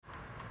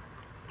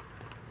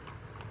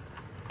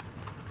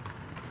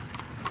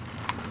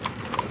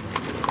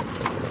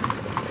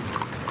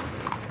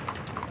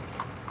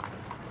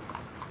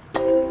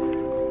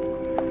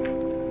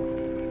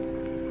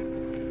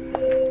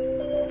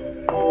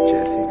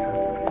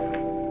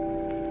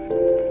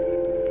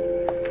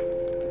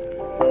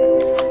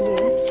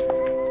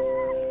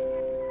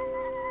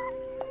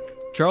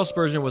Charles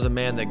Spurgeon was a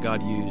man that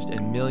God used,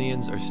 and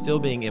millions are still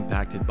being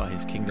impacted by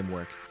his kingdom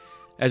work.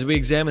 As we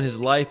examine his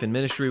life and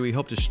ministry, we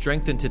hope to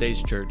strengthen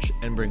today's church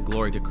and bring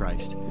glory to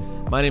Christ.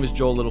 My name is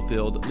Joel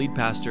Littlefield, lead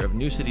pastor of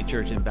New City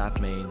Church in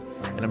Bath, Maine,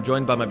 and I'm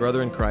joined by my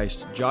brother in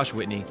Christ, Josh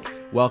Whitney.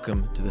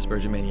 Welcome to the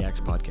Spurgeon Maniacs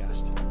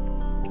podcast.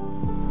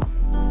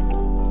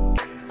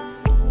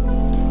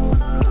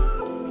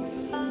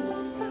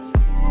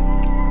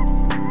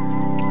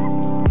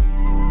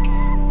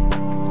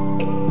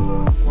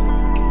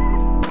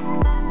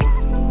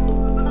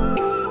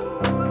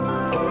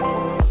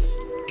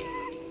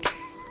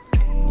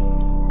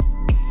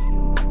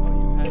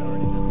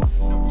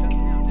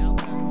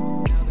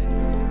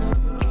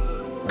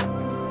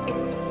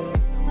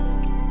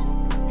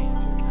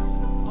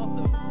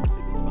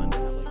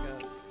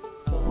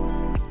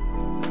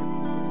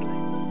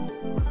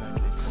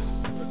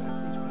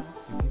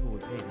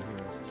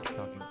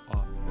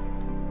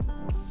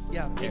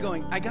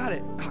 I got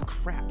it. Oh,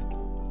 crap.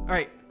 All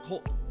right.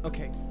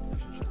 Okay.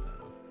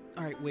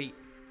 All right, wait.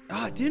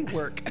 Oh, it didn't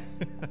work.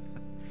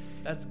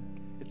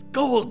 It's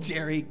gold,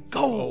 Jerry.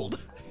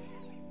 Gold.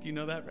 Do you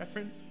know that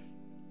reference?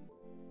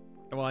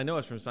 Well, I know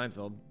it's from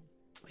Seinfeld.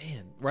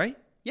 Man, right?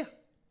 Yeah.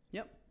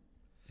 Yep.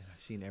 Yeah,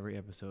 I've seen every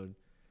episode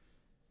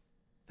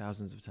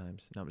thousands of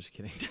times. No, I'm just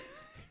kidding.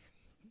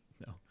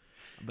 No.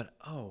 But,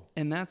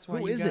 And that's why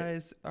you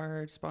guys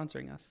are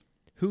sponsoring us.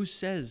 Who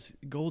says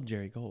gold,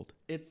 Jerry? Gold.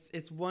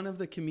 It's one of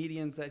the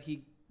comedians that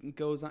he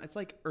goes on. It's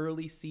like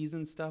early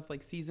season stuff,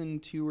 like season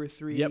 2 or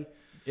 3. Yep.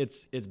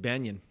 It's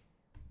Banyan.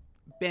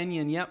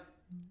 Banyan, yep.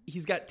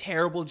 He's got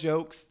terrible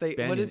jokes.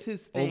 What is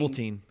his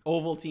thing?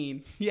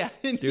 Ovaltine. Yeah.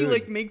 And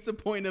Dude. he makes a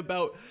point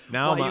about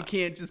why you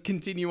can't just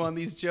continue on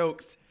these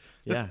jokes.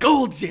 Yeah. That's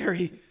gold,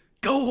 Jerry.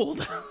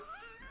 Gold.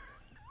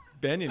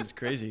 Banyan is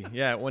crazy.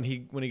 Yeah. When he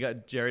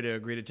got Jerry to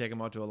agree to take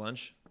him out to a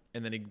lunch,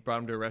 and then he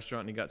brought him to a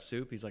restaurant and he got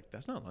soup, he's like,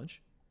 "That's not lunch.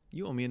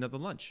 You owe me another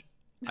lunch.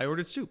 I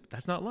ordered soup.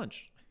 That's not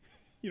lunch."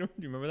 Do you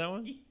remember that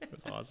one? Yes. It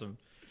was awesome.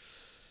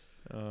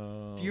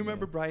 Do you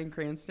remember Bryan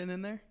Cranston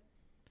in there?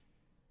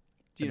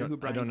 Do you know who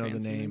Bryan Cranston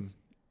is? I don't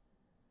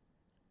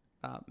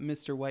know the name.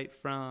 Mr. White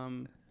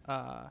from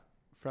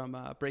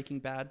Breaking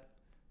Bad,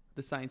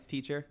 the science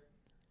teacher.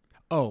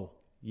 Oh,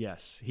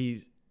 yes.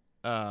 He's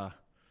but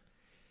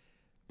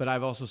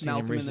I've also seen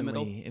Malcolm him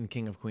recently in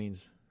King of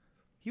Queens.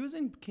 He was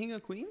in King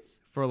of Queens?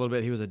 For a little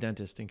bit, he was a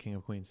dentist in King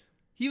of Queens.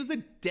 He was a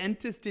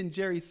dentist in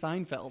Jerry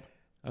Seinfeld.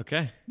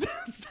 Okay.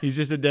 He's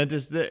just a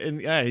dentist. He's a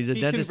dentist in King of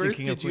Queens.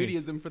 He converts to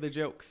Judaism for the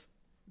jokes.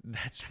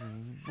 That's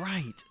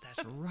right.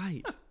 That's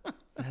right.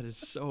 That is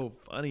so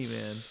funny,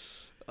 man.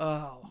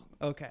 Oh,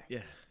 okay.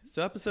 Yeah.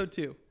 So episode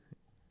 2.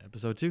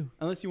 Episode 2.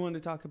 Unless you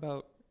wanted to talk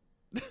about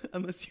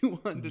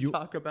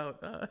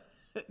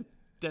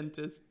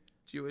dentist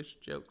Jewish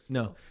jokes.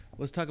 No.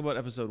 Let's talk about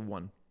episode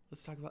 1.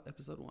 Let's talk about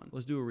episode 1.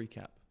 Let's do a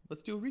recap.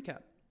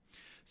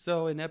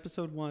 So in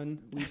episode 1,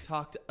 we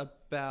talked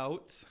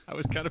about... I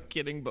was kind of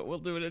kidding, but we'll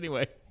do it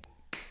anyway.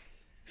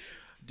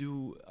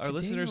 Do our Today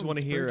listeners want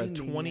to hear a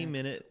Spurgeon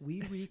 20-minute...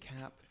 We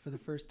recap for the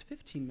first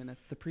 15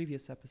 minutes the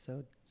previous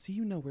episode, so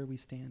you know where we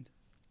stand.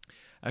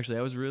 Actually,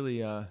 I was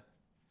really...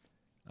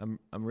 I'm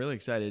really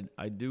excited.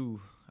 I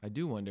do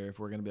wonder if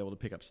we're going to be able to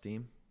pick up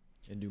steam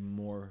and do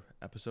more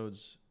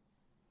episodes.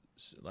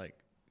 Like,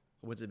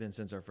 what's it been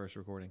since our first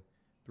recording?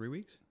 3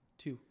 weeks?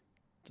 2.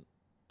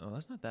 Oh,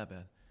 that's not that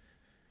bad.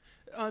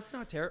 It's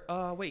not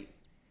terrible. Wait.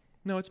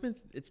 No, it's been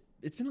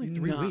like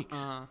 3 weeks.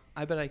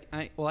 I bet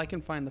I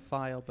can find the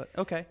file, but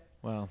okay.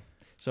 Well,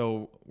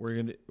 so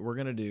we're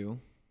gonna do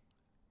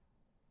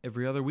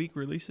every other week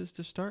releases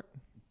to start.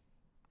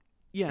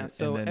 Yeah.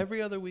 So then,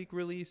 every other week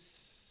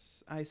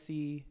release I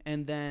see,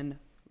 and then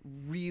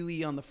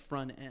really on the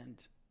front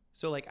end.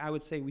 So like I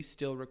would say we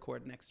still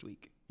record next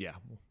week. Yeah.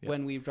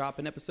 When we drop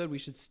an episode, we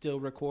should still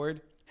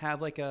record.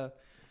 Have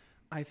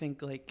I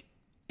think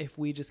if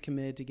we just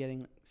committed to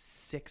getting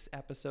 6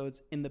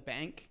 episodes in the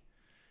bank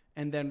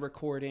and then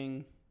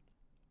recording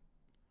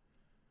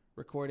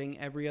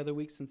every other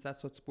week, since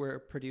that's what we're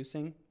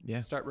producing.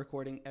 Yeah. Start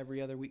recording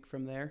every other week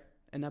from there,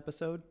 an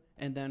episode.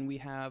 And then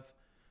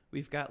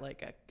we've got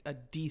a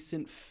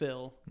decent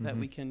fill that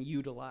we can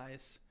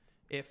utilize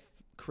if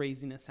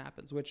craziness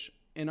happens, which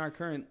in our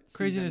current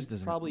craziness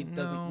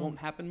won't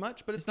happen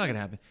much, but it's not going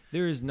to happen.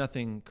 There is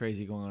nothing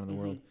crazy going on in the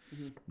world.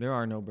 Mm-hmm. There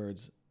are no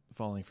birds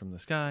falling from the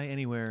sky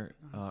anywhere,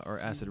 or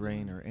acid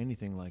rain or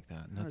anything like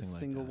that. Nothing like that. Not a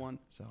single one.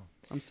 So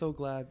I'm so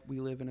glad we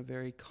live in a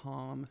very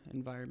calm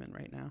environment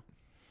right now.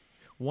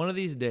 One of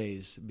these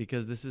days,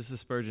 because this is the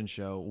Spurgeon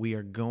show, we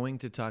are going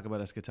to talk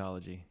about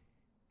eschatology.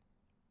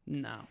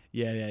 No.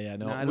 Yeah.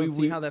 No, I don't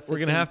see how that fits we're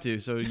going to in. have to.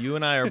 So you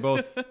and I are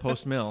both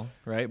post-mill,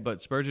 right?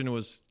 But Spurgeon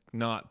was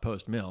not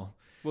post-mill.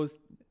 Was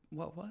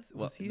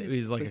he?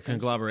 He's like a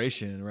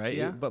conglomeration, right?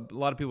 Yeah. But a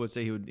lot of people would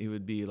say he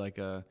would be like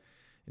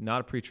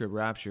not a pre-trib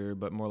rapture,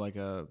 but more like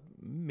a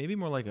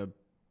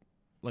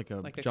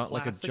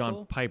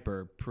John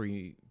Piper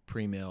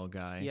pre-mill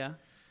guy. Yeah.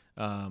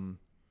 But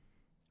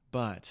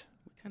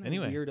what kind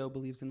anyway, of weirdo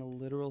believes in a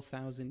literal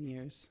 1,000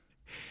 years?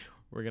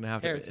 We're gonna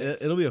have to.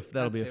 Heretics.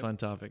 That'll be a fun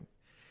topic.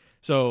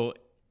 So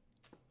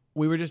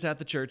we were just at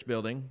the church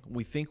building.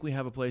 We think we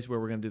have a place where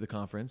we're going to do the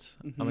conference.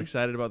 I'm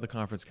excited about the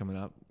conference coming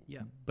up.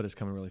 Yeah. But it's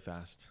coming really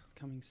fast. It's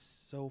coming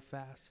so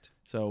fast.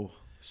 So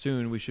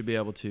soon we should be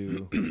able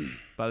to,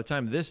 by the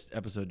time this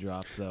episode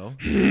drops, though,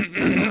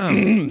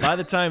 by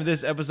the time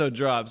this episode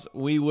drops,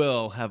 we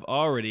will have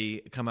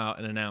already come out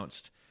and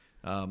announced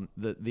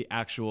the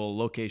actual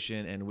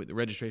location, and the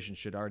registration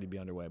should already be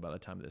underway by the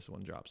time this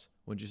one drops.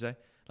 Wouldn't you say?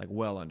 Like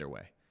well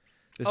underway.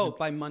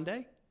 By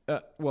Monday?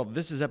 Well,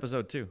 this is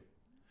episode 2.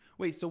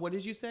 Wait, so what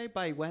did you say?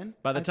 By when?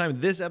 By the time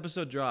this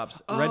episode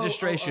drops,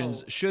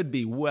 registrations should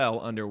be well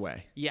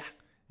underway. Yeah.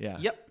 Yeah.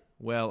 Yep.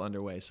 Well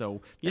underway.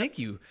 So thank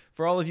you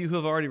for all of you who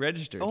have already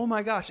registered. Oh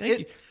my gosh. Thank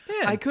you.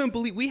 Man. I couldn't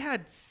believe we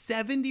had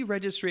 70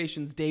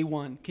 registrations day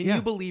one. Can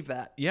you believe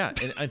that? Yeah.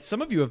 And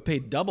some of you have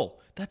paid double.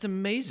 That's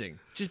amazing.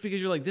 Just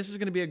because you're like, this is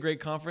going to be a great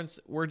conference,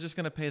 we're just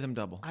going to pay them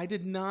double. I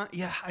did not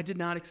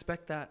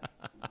expect that.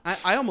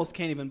 I almost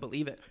can't even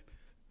believe it.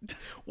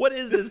 What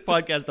is this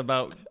podcast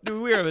about?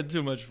 Dude, we're having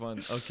too much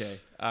fun. Okay.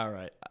 All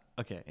right.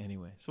 Okay.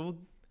 Anyway, so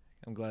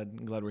I'm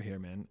glad we're here,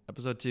 man.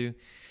 Episode 2,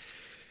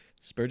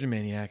 Spurgeon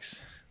Maniacs.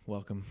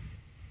 Welcome.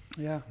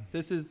 Yeah,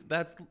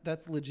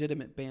 that's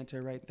legitimate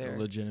banter right there.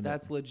 Legitimate.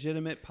 That's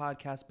legitimate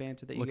podcast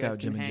banter that you Look guys out,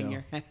 can Jim and hang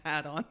Joe. your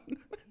hat on.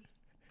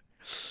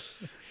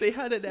 They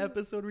had an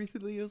episode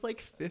recently. It was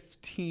like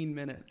 15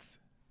 minutes.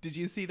 Did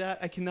you see that?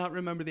 I cannot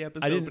remember the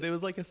episode, but it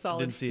was like a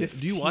solid 15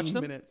 Do you watch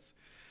them? minutes.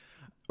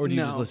 Or do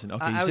you just listen?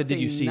 Okay, I you would said, did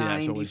you see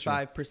that?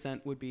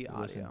 95% would be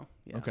audio.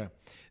 Yeah. Okay.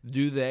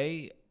 Do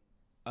they?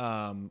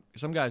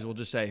 Some guys will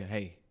just say,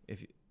 "Hey,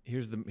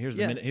 here's the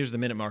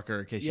minute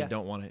marker in case you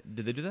don't want it."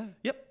 Did they do that?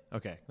 Yep.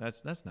 Okay,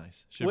 that's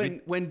nice.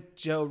 When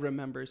Joe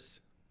remembers.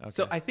 Okay.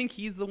 So I think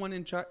he's the one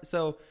in charge.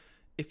 So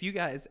if you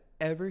guys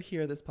ever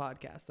hear this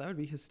podcast, that would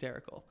be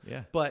hysterical.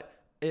 Yeah. But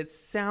it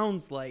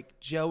sounds like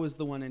Joe is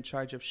the one in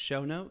charge of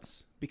show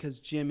notes because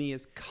Jimmy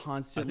is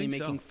constantly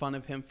making fun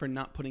of him for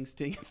not putting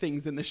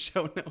things in the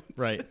show notes.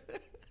 Right.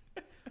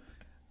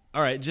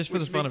 All right, just for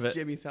the fun of it.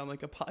 Jimmy sound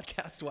like a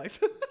podcast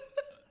wife.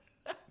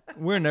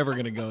 We're never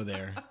gonna go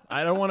there.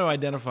 I don't want to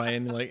identify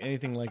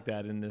anything like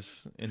that in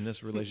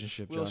this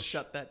relationship. We'll Josh.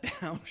 shut that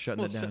down.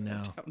 Shutting it down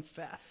now. Down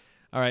fast.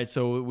 All right,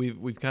 so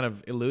we've kind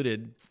of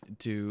alluded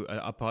to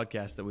a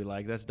podcast that we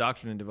like. That's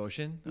Doctrine and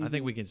Devotion. I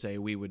think we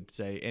would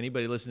say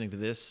anybody listening to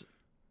this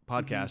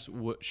podcast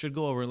should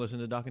go over and listen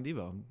to Doc and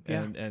Devo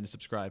and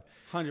subscribe.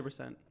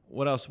 100%.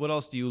 What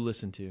else do you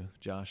listen to,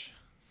 Josh,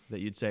 that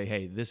you'd say,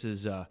 hey, this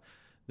is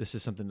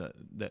something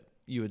that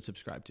you would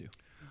subscribe to?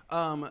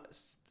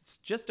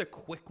 Just a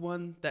quick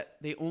one that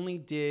they only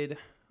did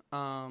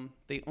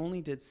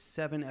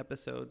 7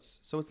 episodes.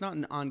 So it's not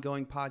an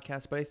ongoing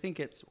podcast, but I think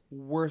it's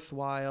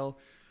worthwhile.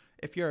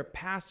 If you're a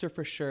pastor,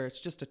 for sure,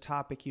 it's just a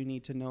topic you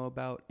need to know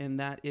about. And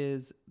that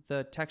is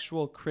the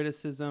textual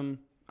criticism.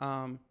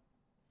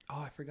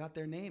 I forgot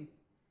their name.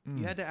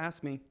 You had to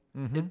ask me.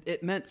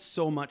 It meant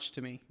so much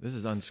to me. This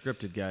is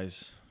unscripted,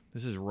 guys.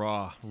 This is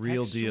raw,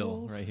 real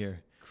deal right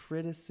here.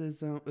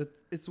 Criticism.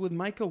 It's with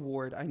Micah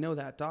Ward. I know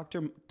that.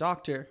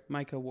 Dr.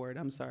 Micah Ward.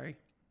 I'm sorry.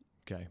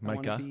 Okay,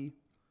 Micah.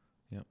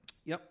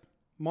 Yep.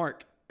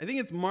 Mark. I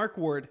think it's Mark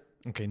Ward.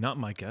 Okay, not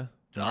Micah.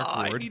 Mark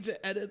Ward. I need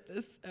to edit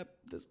this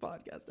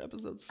podcast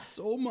episode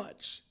so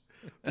much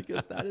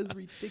because that is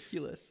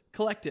ridiculous.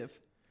 Collective.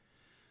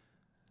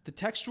 The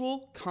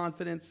Textual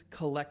Confidence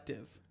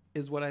Collective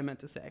is what I meant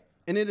to say.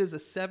 And it is a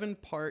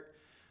 7-part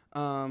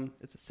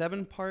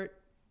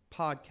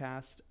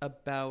podcast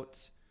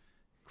about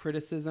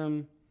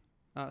criticism,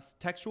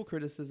 textual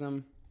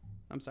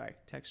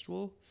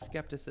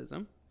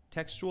skepticism,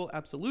 textual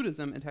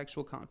absolutism, and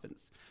textual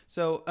confidence.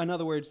 So, in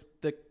other words,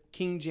 the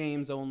King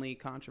James only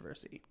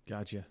controversy.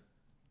 Gotcha.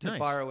 To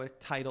borrow a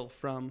title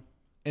from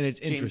and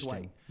it's James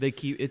interesting. White.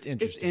 It's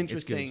interesting.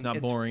 It's good. It's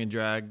not boring and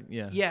drag.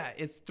 Yeah. Yeah,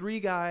 it's 3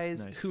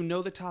 guys who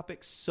know the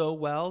topic so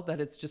well that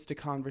it's just a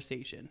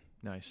conversation.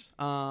 Nice.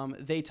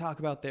 They talk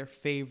about their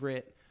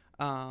favorite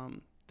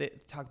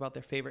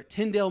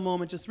Tyndale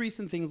moment, just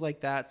recent things like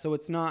that. So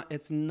it's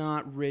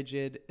not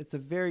rigid. It's a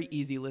very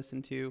easy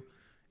listen to.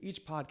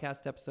 Each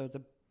podcast episode's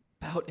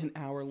about an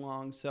hour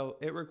long, so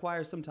it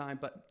requires some time.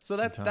 But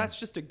that's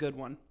just a good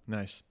one.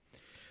 Nice.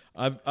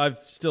 I've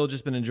still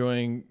just been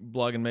enjoying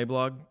Blog and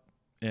Mablog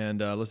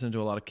and listening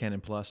to a lot of Canon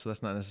Plus. So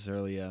that's not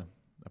necessarily a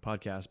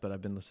podcast, but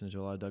I've been listening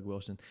to a lot of Doug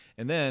Wilson.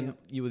 And then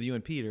you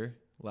and Peter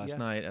last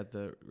night at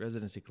the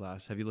residency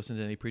class. Have you listened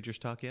to any Preachers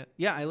Talk yet?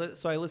 Yeah, I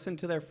listened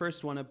to their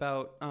first one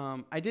about.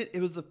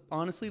 It was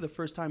honestly the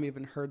first time I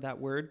even heard that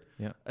word.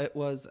 Yeah. It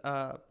was.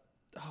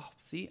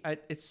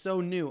 It's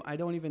so new. I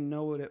don't even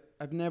know what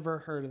I've never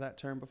heard of that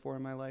term before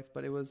in my life,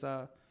 but it was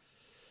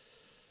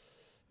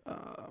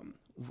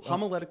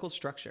homiletical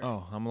structure. Oh,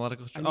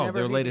 homiletical structure.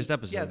 Their latest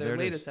episode. Yeah, their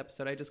latest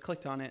episode. I just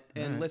clicked on it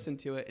and listened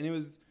to it, and it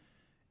was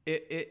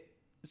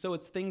so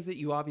it's things that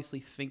you obviously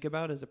think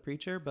about as a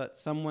preacher, but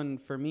someone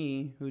for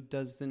me who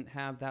doesn't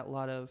have that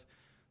lot of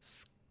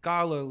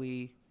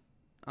scholarly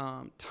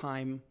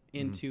time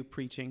into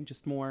preaching,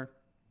 just more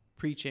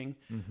preaching,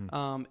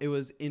 it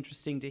was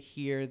interesting to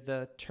hear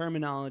the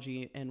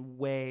terminology and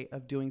way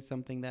of doing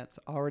something that's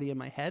already in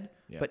my head,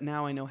 but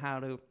now I know how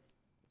to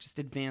just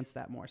advance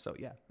that more. So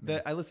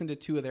I listened to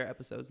 2 of their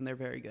episodes and they're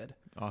very good.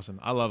 Awesome.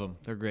 I love them.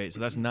 They're great. So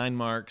that's 9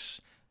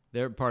 Marks.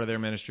 They're part of their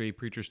ministry,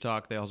 Preachers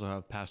Talk. They also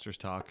have Pastors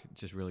Talk. It's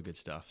just really good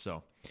stuff.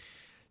 So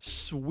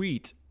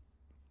sweet.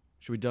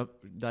 Should we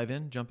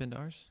jump into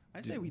ours?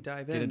 I say we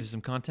dive in. Get into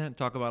some content,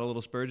 talk about a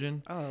little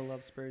Spurgeon. Oh, I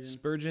love Spurgeon.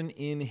 Spurgeon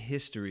in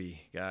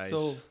history, guys.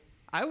 So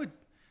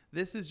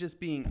this is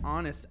just being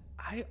honest.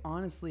 I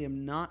honestly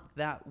am not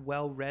that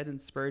well read in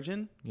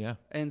Spurgeon. Yeah.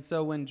 And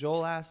so when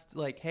Joel asked,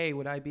 like, hey,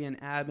 would I be an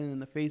admin in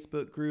the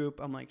Facebook group?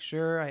 I'm like,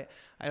 sure. I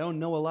don't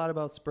know a lot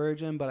about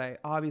Spurgeon, but I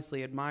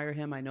obviously admire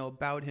him. I know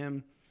about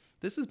him.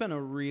 This has been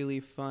a really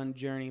fun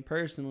journey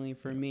personally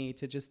for me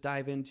to just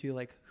dive into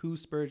like who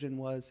Spurgeon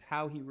was,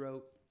 how he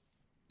wrote,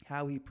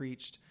 how he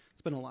preached.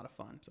 It's been a lot of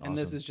fun. Awesome. And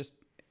this is just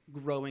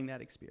growing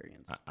that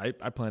experience. I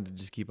plan to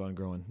just keep on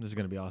growing. This is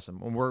going to be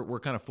awesome. And we're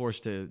kind of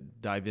forced to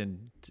dive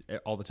in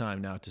all the time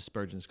now to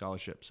Spurgeon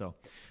scholarship. So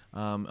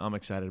I'm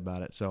excited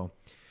about it. So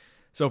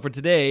for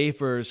today,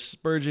 for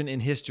Spurgeon in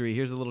history,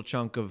 here's a little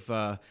chunk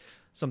of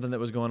something that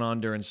was going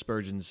on during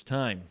Spurgeon's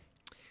time.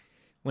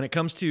 When it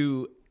comes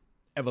to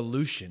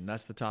evolution,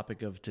 that's the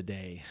topic of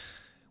today.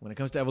 When it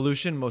comes to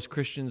evolution, most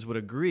Christians would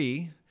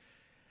agree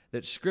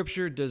that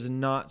Scripture does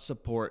not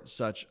support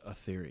such a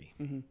theory.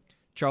 Mm-hmm.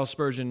 Charles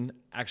Spurgeon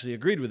actually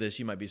agreed with this.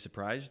 You might be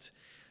surprised.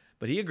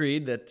 But he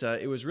agreed that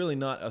it was really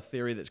not a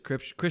theory that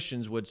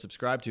Christians would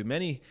subscribe to.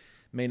 Many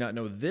may not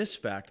know this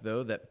fact,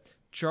 though, that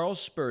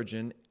Charles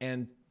Spurgeon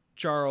and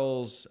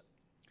Charles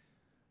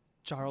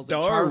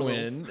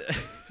Darwin.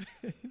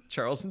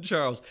 Charles and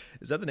Charles.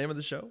 Is that the name of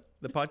the show?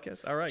 The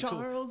podcast? All right,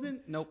 Charles cool. and...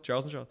 Nope.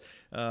 Charles and Charles.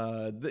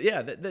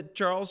 That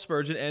Charles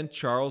Spurgeon and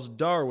Charles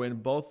Darwin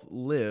both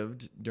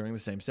lived during the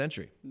same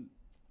century.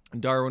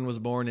 Darwin was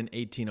born in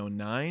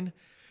 1809.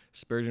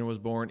 Spurgeon was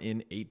born in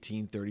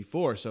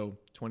 1834, so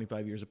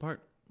 25 years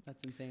apart.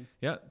 That's insane.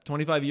 Yeah,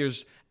 25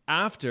 years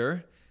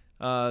after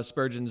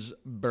Spurgeon's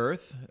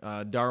birth,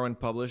 Darwin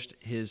published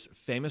his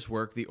famous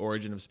work, The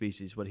Origin of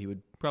Species, what he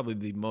would probably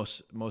be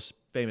most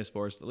famous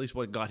for, at least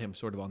what got him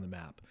sort of on the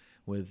map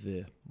with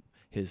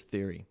his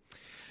theory.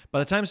 By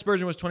the time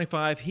Spurgeon was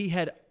 25, he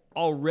had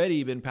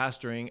already been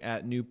pastoring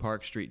at New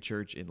Park Street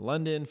Church in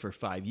London for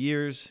 5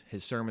 years.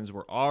 His sermons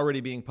were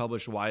already being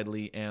published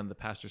widely, and the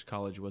Pastor's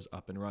College was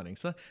up and running.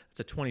 So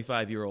that's a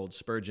 25-year-old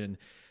Spurgeon.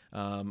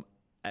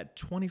 At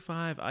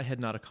 25, I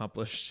had not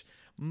accomplished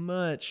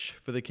much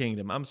for the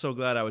kingdom. I'm so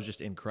glad I was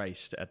just in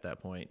Christ at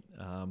that point.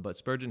 But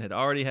Spurgeon had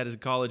already had his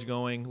college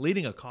going,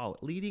 leading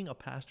a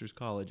pastor's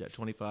college at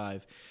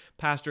 25,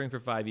 pastoring for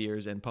 5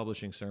 years, and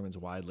publishing sermons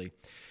widely.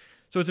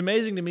 So it's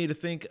amazing to me to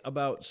think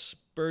about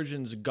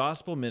Spurgeon's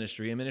gospel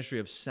ministry, a ministry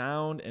of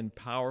sound and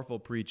powerful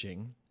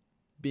preaching,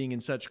 being in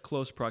such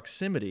close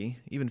proximity,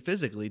 even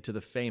physically, to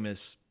the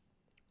famous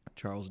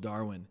Charles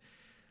Darwin.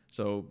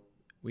 So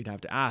we'd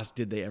have to ask,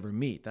 did they ever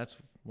meet? That's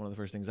one of the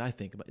first things I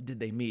think about. Did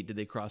they meet? Did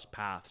they cross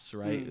paths,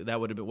 right? That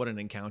would have been, what an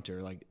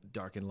encounter, like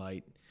dark and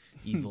light,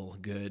 evil,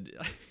 good.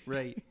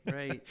 Right.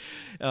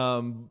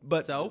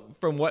 But so?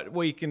 From what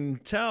we can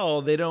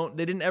tell, they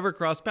didn't ever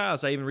cross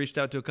paths. I even reached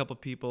out to a couple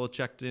people,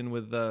 checked in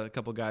with a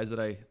couple guys that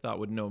I thought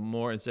would know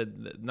more, and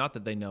said not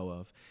that they know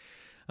of.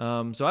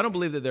 So I don't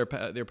believe that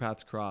their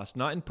paths crossed,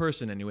 not in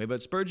person anyway,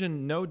 but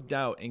Spurgeon no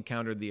doubt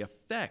encountered the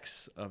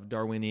effects of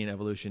Darwinian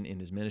evolution in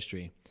his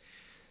ministry.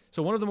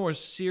 So one of the more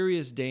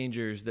serious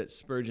dangers that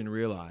Spurgeon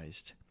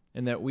realized,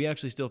 and that we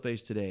actually still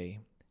face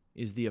today,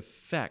 is the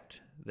effect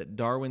that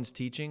Darwin's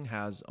teaching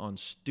has on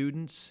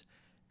students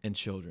and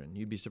children.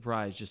 You'd be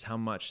surprised just how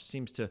much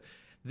seems to...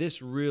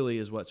 This really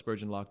is what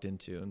Spurgeon locked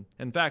into. And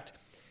in fact,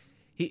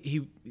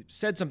 he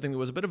said something that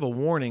was a bit of a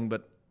warning,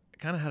 but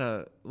kind of had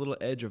a little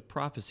edge of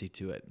prophecy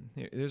to it.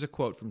 There's a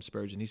quote from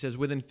Spurgeon. He says,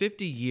 within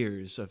 50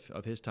 years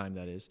of his time,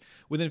 that is,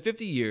 within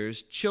 50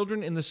 years,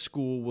 children in the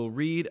school will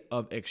read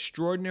of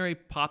extraordinary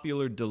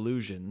popular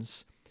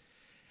delusions,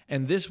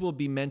 and this will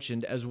be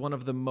mentioned as one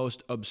of the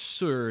most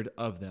absurd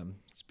of them,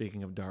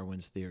 speaking of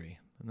Darwin's theory.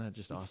 Isn't that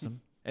just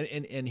awesome?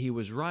 And he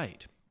was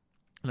right.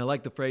 And I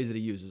like the phrase that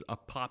he uses, a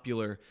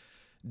popular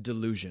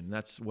delusion.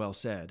 That's well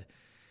said.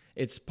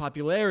 Its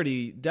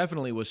popularity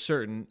definitely was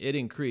certain. It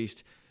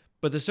increased.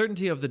 But the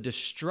certainty of the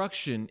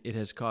destruction it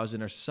has caused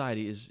in our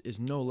society is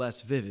no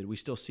less vivid. We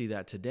still see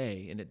that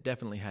today, and it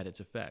definitely had its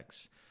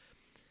effects.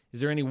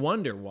 Is there any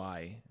wonder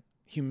why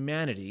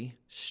humanity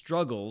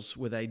struggles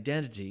with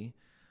identity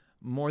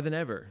more than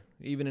ever,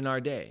 even in our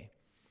day?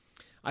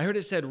 I heard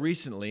it said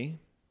recently,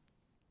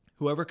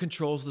 whoever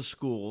controls the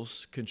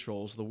schools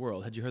controls the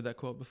world. Had you heard that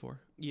quote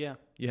before? Yeah.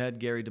 You had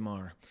Gary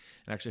DeMar.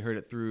 I actually heard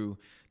it through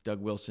Doug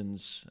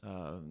Wilson's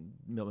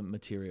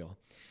material.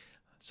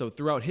 So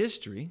throughout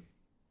history,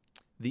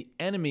 the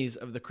enemies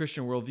of the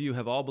Christian worldview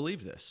have all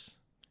believed this.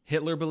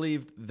 Hitler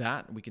believed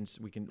that. We can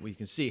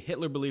see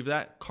Hitler believed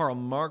that. Karl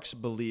Marx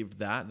believed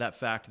that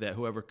fact that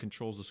whoever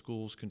controls the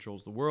schools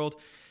controls the world.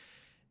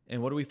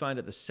 And what do we find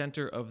at the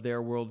center of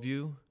their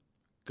worldview?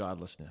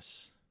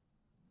 Godlessness.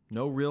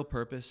 no real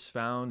purpose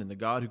found in the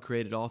God who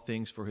created all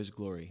things for his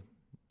glory,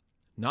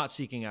 not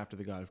seeking after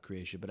the God of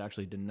creation, but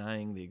actually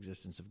denying the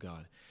existence of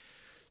God.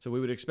 So we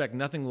would expect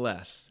nothing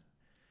less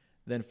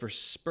than for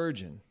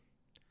Spurgeon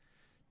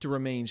to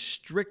remain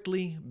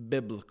strictly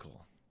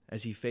biblical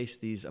as he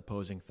faced these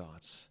opposing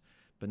thoughts,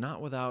 but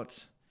not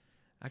without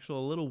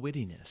actual a little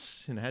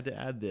wittiness. And I had to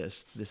add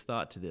this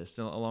thought to this.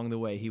 And along the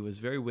way, he was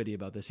very witty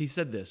about this. He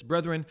said this: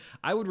 "Brethren,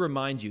 I would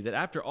remind you that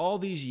after all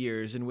these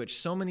years in which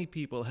so many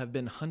people have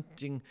been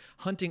hunting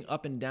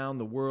up and down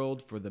the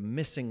world for the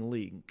missing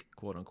link,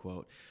 quote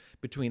unquote,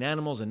 between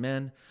animals and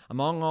men,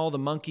 among all the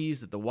monkeys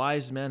that the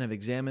wise men have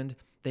examined,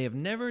 they have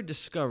never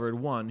discovered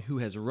one who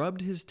has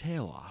rubbed his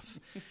tail off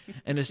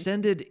and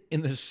ascended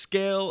in the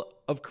scale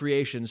of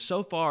creation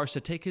so far as to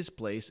take his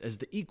place as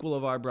the equal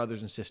of our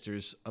brothers and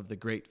sisters of the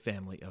great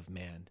family of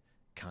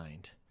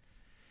mankind."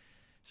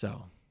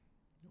 So,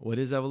 what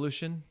is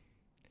evolution?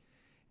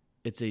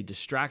 It's a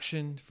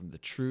distraction from the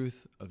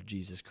truth of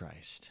Jesus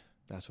Christ.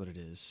 That's what it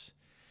is.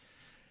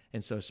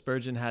 And so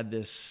Spurgeon had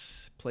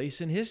this place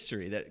in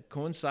history that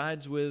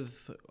coincides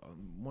with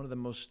one of the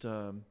most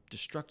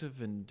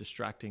destructive and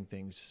distracting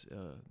things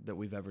that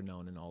we've ever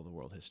known in all the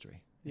world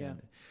history. Yeah.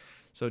 And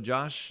so,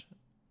 Josh,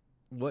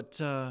 what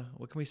can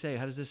we say?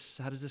 How does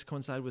this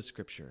coincide with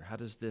Scripture? How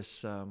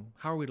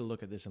are we to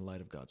look at this in light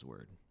of God's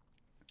Word?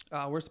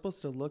 We're supposed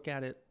to look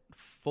at it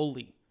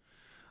fully,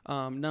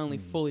 not only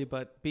fully,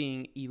 but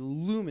being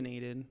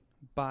illuminated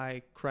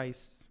by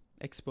Christ's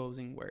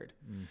exposing Word.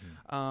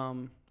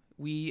 Mm-hmm.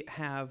 We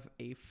have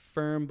a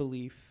firm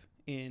belief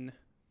in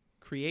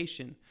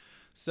creation.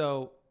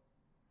 So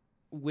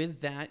with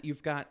that,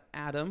 you've got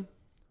Adam,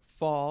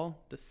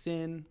 fall, the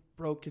sin,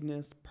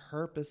 brokenness,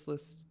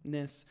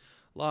 purposelessness,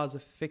 laws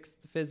of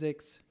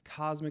physics,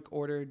 cosmic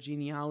order,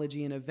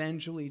 genealogy, and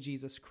eventually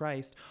Jesus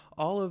Christ.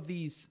 All of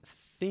these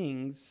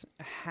things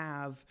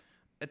have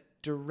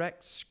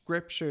direct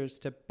scriptures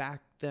to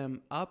back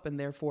them up, and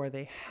therefore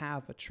they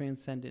have a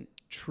transcendent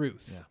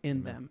truth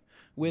in them.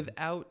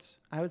 Without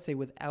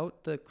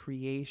the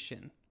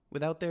creation,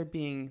 without there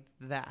being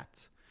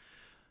that,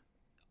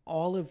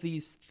 all of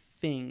these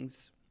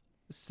things,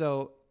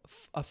 so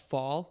a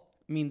fall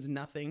means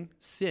nothing,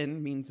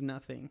 sin means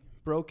nothing,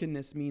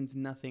 brokenness means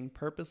nothing,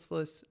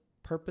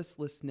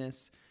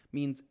 purposelessness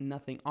means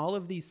nothing. All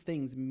of these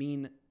things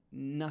mean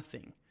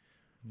nothing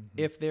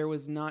if there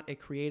was not a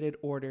created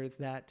order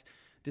that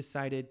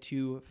decided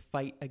to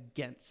fight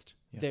against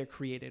their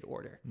created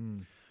order.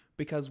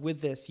 Because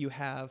with this, you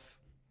have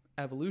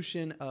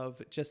evolution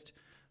of just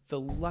the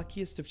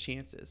luckiest of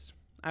chances.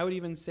 I would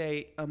even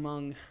say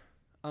among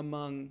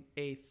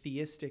a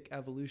theistic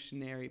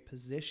evolutionary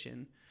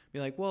position, be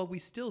like, well, we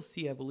still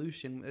see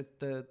evolution.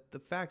 The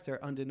facts are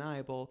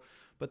undeniable,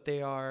 but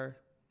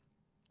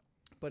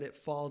it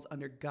falls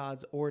under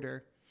God's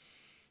order.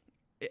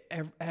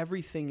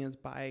 Everything is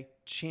by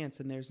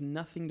chance, and there's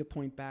nothing to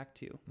point back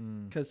to,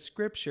 because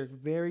Scripture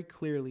very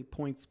clearly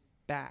points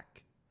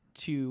back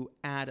to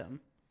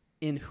Adam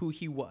in who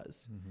he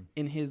was,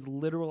 in his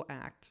literal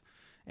act,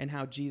 and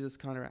how Jesus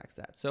counteracts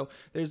that. So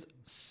there's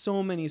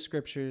so many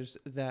scriptures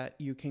that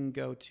you can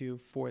go to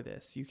for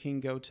this. You can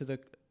go to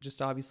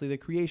obviously the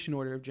creation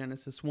order of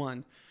Genesis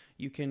 1.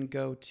 You can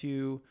go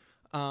to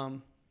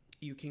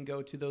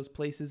those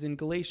places in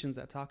Galatians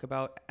that talk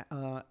about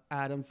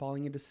Adam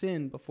falling into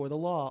sin before the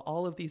law,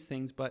 all of these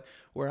things. But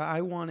where I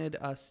wanted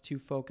us to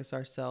focus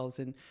ourselves,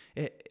 and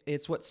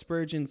it's what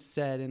Spurgeon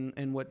said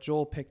and what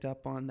Joel picked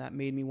up on that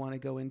made me want to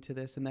go into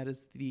this, and that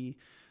is the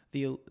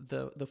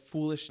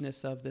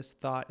foolishness of this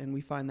thought. And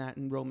we find that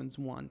in Romans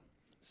 1.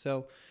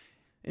 So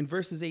in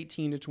verses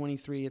 18 to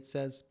 23, it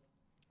says,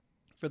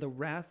 "For the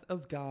wrath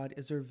of God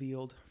is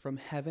revealed from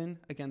heaven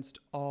against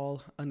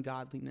all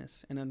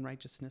ungodliness and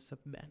unrighteousness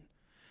of men,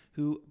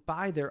 who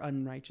by their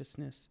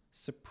unrighteousness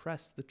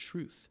suppress the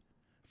truth.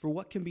 For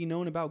what can be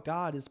known about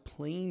God is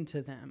plain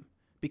to them,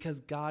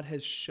 because God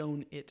has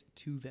shown it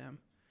to them.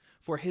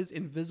 For his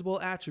invisible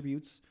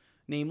attributes,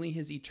 namely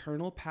his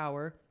eternal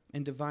power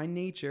and divine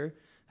nature,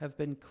 have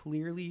been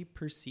clearly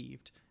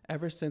perceived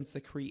ever since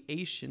the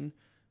creation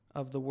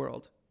of the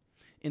world,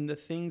 in the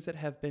things that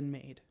have been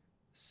made.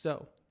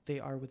 So they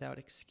are without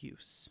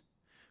excuse.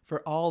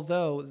 For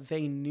although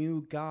they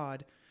knew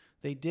God,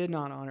 they did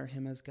not honor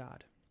him as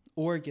God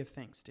or give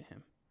thanks to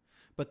him,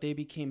 but they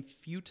became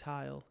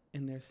futile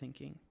in their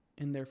thinking,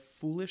 and their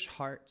foolish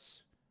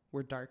hearts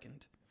were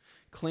darkened.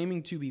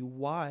 Claiming to be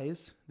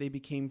wise, they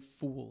became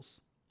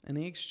fools, and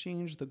they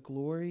exchanged the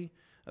glory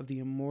of the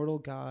immortal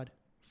God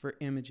for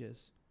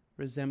images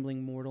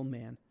resembling mortal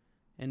man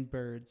and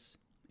birds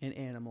and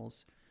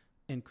animals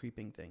and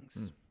creeping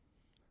things."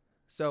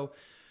 So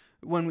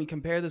when we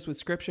compare this with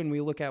Scripture and we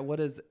look at what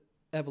does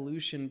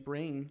evolution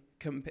bring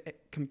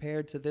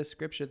compared to this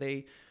Scripture,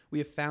 we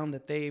have found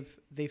that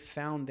they've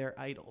found their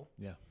idol.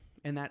 Yeah.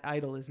 And that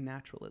idol is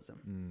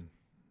naturalism.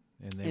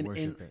 And they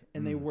worship it.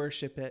 And they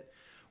worship it.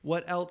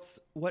 What else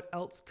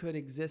could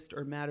exist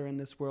or matter in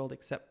this world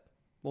except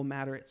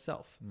matter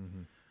itself?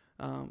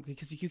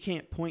 because you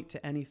can't point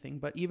to anything,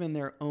 but even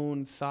their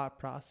own thought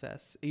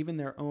process, even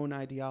their own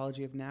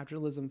ideology of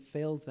naturalism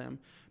fails them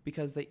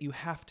because that you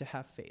have to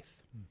have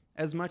faith.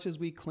 As much as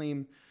we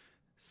claim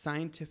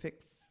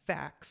scientific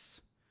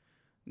facts,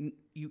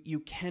 you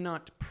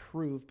cannot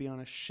prove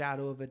beyond a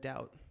shadow of a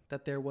doubt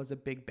that there was a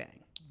Big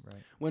Bang.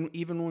 Right.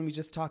 Even when we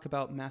just talk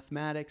about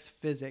mathematics,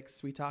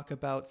 physics, we talk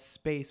about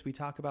space, we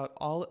talk about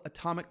all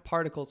atomic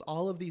particles,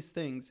 all of these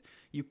things,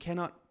 you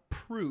cannot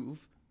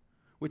prove,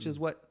 which is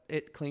what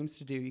it claims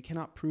to do. You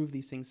cannot prove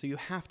these things, so you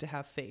have to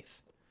have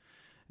faith.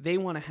 They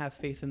want to have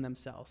faith in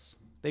themselves.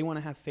 They want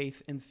to have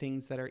faith in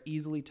things that are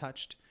easily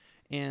touched.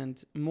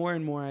 And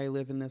more I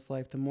live in this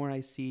life, the more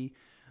I see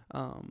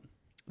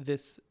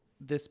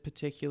this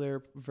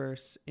particular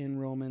verse in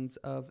Romans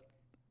of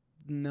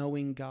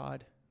knowing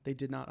God, they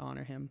did not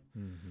honor him.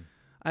 Mm-hmm.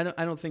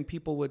 I don't think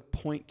people would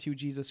point to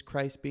Jesus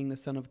Christ being the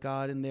Son of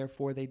God and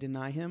therefore they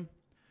deny him.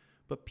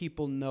 But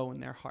people know in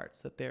their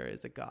hearts that there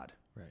is a God.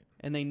 Right.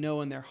 And they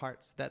know in their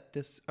hearts that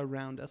this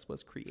around us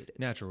was created.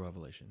 Natural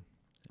revelation.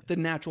 The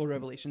natural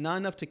revelation. Not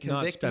enough to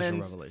convict Not special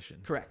revelation.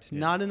 Correct. Yeah.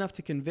 Not enough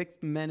to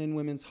convict men and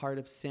women's heart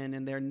of sin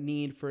and their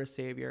need for a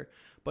savior,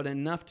 but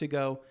enough to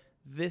go,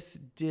 this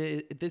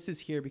is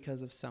here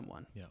because of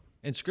someone. Yeah.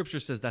 And Scripture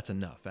says that's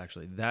enough,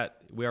 actually. That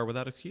we are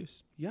without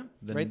excuse. Yeah,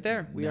 right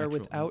there. We are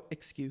without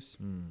excuse.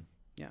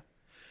 Yeah.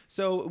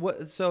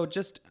 So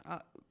just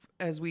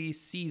as we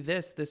see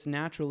this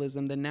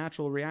naturalism, the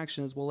natural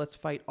reaction is, well, let's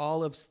fight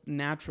all of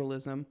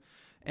naturalism.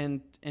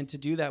 And to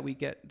do that, we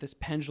get this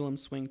pendulum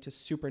swing to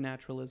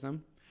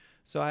supernaturalism.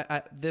 So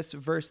this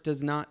verse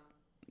does not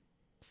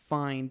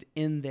find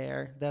in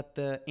there that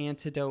the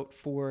antidote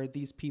for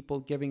these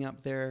people giving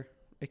up their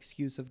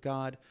excuse of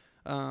God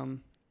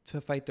to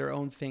fight their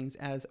own things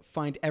as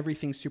find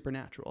everything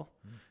supernatural,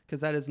 because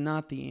that is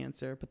not the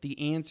answer, but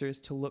the answer is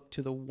to look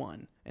to the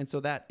one. And so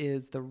that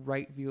is the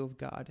right view of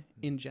God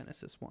in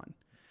Genesis 1.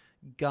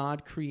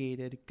 God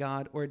created,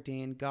 God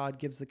ordained, God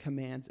gives the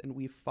commands, and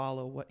we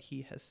follow what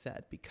he has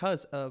said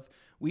because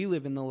we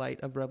live in the light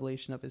of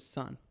revelation of his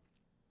Son.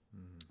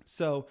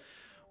 So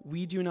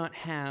we do not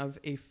have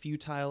a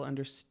futile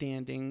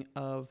understanding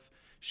of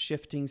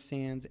shifting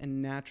sands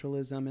and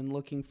naturalism and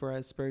looking for,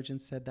 as Spurgeon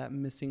said, that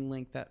missing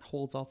link that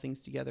holds all things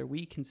together.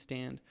 We can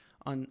stand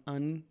on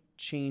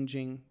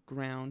unchanging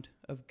ground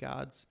of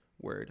God's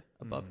word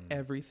above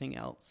everything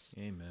else.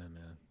 Amen,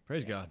 man.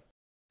 Praise God.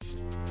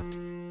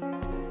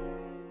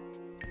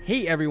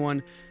 Hey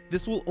everyone,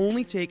 this will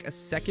only take a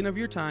second of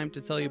your time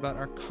to tell you about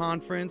our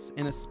conference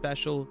and a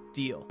special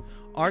deal.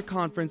 Our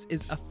conference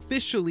is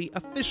officially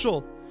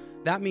official.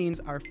 That means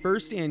our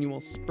first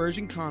annual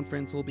Spurgeon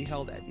Conference will be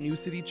held at New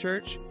City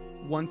Church,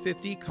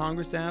 150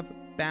 Congress Ave,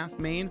 Bath,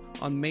 Maine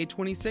on May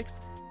 26th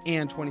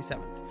and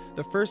 27th.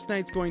 The first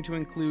night's going to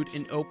include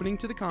an opening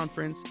to the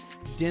conference,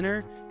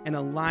 dinner, and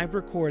a live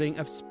recording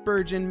of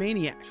Spurgeon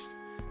Maniacs.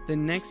 The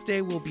next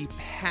day will be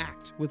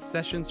packed with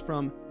sessions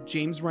from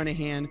James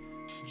Renahan,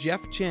 Jeff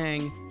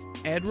Chang,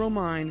 Ed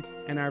Romine,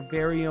 and our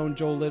very own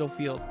Joel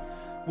Littlefield.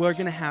 We're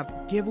going to have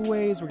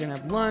giveaways, we're going to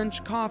have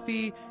lunch,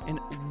 coffee, and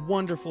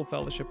wonderful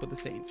fellowship with the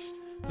saints.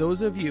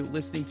 Those of you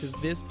listening to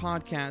this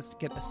podcast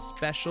get a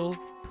special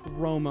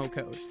promo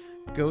code.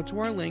 Go to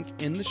our link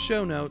in the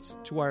show notes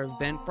to our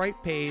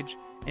Eventbrite page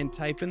and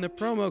type in the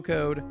promo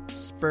code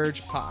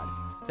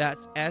SPURGEPOD.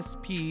 That's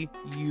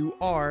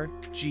SPURGEPOD,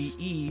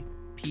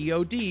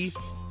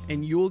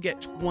 and you will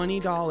get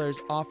 $20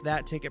 off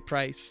that ticket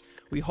price.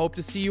 We hope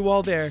to see you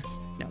all there.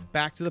 Now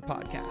back to the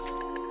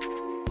podcast.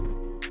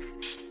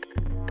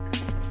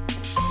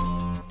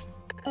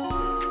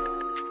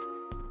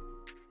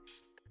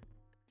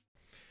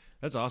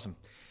 That's awesome.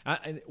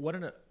 What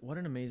an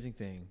amazing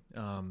thing.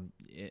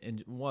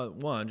 And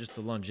one, just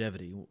the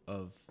longevity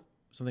of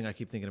something I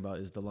keep thinking about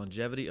is the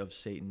longevity of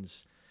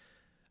Satan's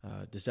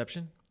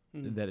deception,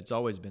 that it's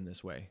always been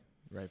this way,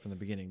 right? From the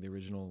beginning, the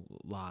original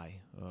lie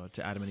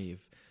to Adam and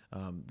Eve.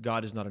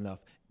 God is not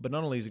enough. But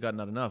not only is God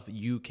not enough,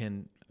 you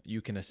can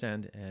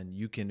ascend, and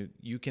you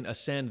can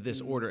ascend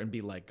this order and be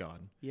like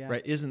God. Yeah.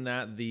 Right?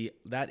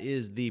 That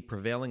is the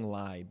prevailing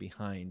lie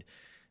behind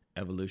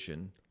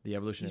evolution, the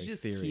evolutionary theory.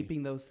 He's just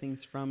keeping those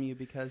things from you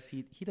because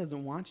he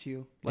doesn't want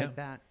you like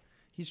that.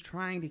 He's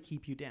trying to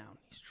keep you down.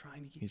 He's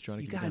trying to keep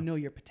you got to know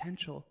your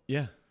potential.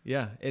 Yeah.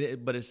 Yeah.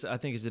 But I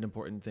think it's an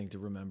important thing to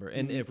remember.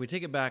 And if we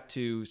take it back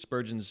to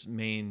Spurgeon's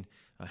main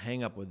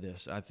hang up with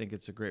this, I think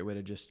it's a great way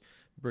to just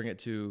bring it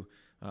to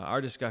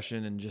our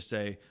discussion and just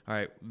say, all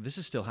right, this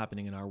is still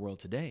happening in our world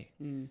today.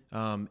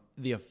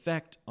 The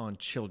effect on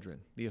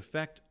children, the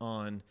effect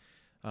on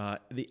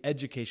the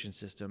education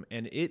system,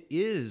 and it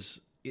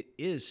is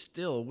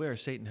still where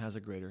Satan has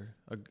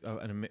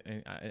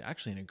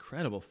actually an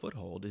incredible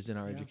foothold is in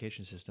our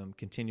education system,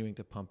 continuing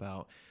to pump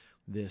out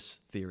this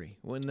theory.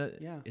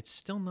 It's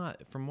still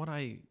not, from what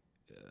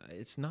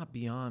it's not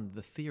beyond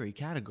the theory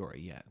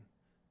category yet.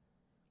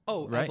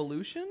 Oh, right?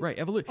 evolution? Right,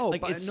 evolution. Oh,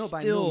 like, by it's no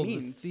still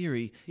means. the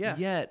theory. Yeah.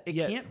 Yet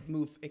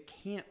It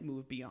can't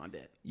move beyond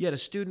it. Yet a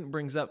student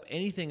brings up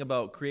anything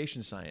about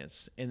creation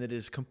science and it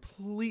is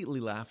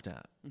completely laughed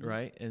at,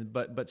 right? And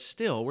but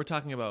still, we're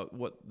talking about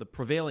what the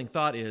prevailing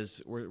thought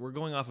is. We're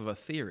going off of a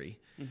theory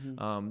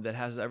that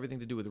has everything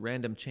to do with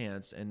random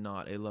chance and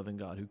not a loving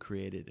God who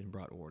created and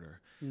brought order.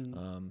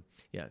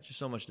 Just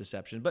so much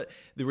deception. But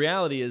the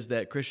reality is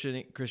that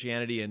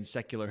Christianity and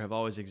secular have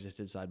always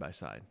existed side by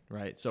side,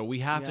 right? So we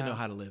have to know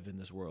how to live in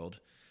this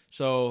world.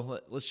 So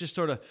let's just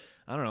sort of,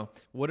 I don't know,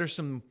 what are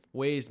some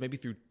ways maybe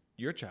through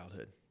your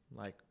childhood?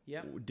 Like,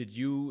 how did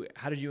you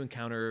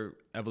encounter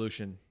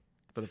evolution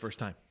for the first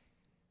time?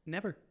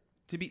 Never.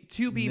 To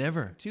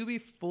be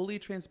fully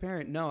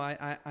transparent, no,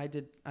 I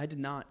did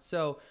not.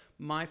 So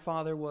my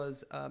father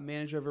was a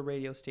manager of a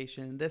radio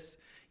station. This,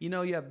 you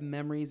have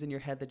memories in your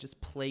head that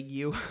just plague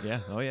you. Yeah.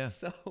 Oh yeah.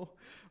 So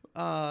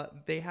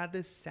they had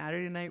this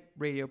Saturday night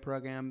radio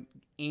program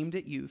aimed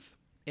at youth,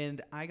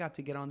 and I got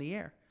to get on the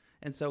air.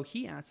 And so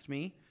he asked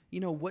me,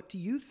 what do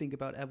you think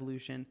about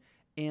evolution?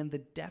 And the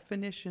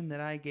definition that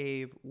I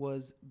gave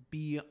was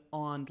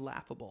beyond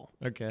laughable.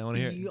 Okay, I want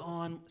to hear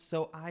it.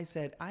 So I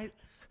said, I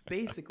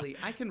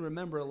can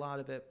remember a lot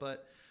of it,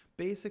 but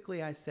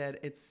basically I said,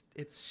 it's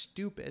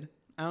stupid.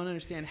 I don't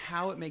understand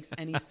how it makes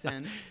any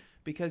sense,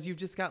 because you've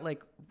just got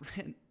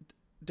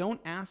don't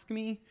ask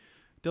me,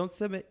 don't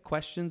submit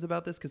questions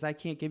about this, because I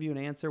can't give you an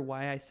answer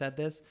why I said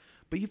this,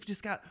 but you've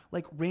just got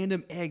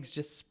random eggs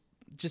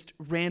just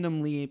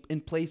randomly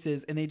in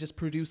places, and they just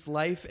produce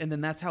life, and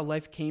then that's how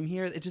life came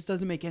here. It just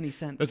doesn't make any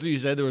sense. That's what you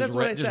said? There was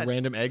just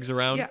random eggs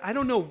around? Yeah, I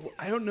don't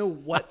know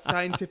what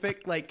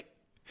scientific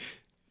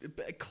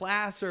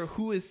class or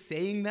who is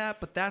saying that,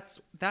 but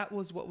that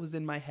was what was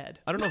in my head.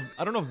 I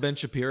don't know if Ben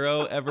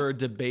Shapiro ever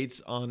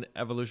debates on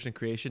evolution and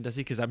creation, does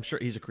he? Because I'm sure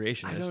he's a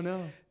creationist. I don't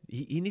know.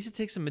 He needs to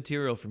take some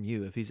material from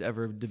you if he's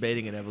ever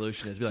debating an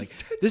evolutionist. Be like,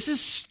 this is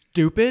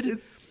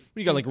stupid.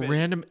 You got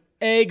random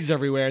eggs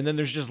everywhere, and then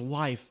there's just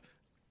life.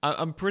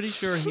 I'm pretty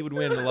sure he would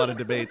win a lot of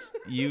debates.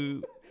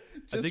 I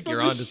think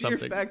you're onto something. Just the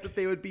sheer fact that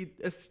they would be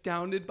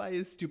astounded by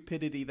his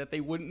stupidity, that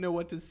they wouldn't know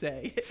what to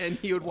say, and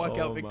he would walk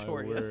out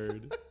victorious. My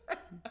word.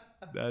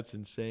 That's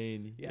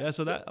insane. Yeah.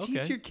 So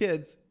teach your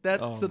kids.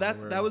 That was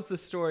the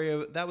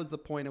story that was the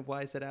point of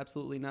why I said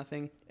absolutely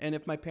nothing. And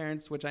if my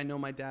parents, which I know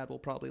my dad will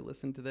probably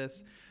listen to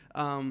this,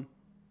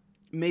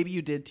 maybe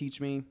you did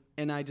teach me,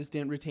 and I just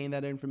didn't retain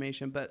that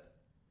information, but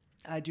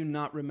I do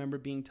not remember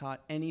being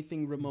taught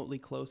anything remotely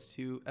close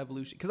to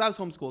evolution, because I was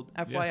homeschooled.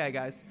 FYI,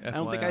 guys. FYI. I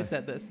don't think I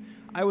said this.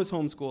 I was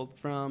homeschooled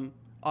from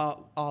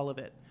all of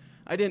it.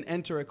 I didn't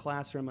enter a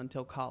classroom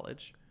until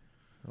college.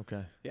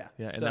 Okay. Yeah.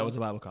 Yeah, and that was a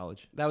Bible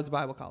college. That was a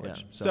Bible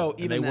college. Yeah, so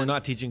even they were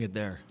not teaching it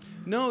there.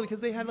 No,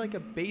 because they had a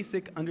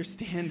basic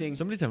understanding.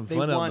 Somebody's having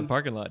fun out in the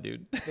parking lot,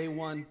 dude. They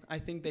won. I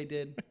think they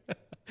did.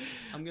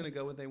 I'm gonna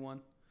go with they won.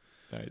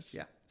 Nice.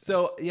 Yeah.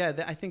 So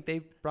I think they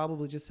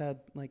probably just had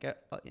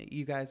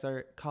you guys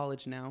are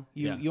college now.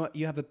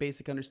 You have a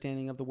basic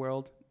understanding of the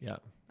world. Yeah.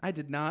 I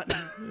did not.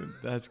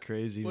 That's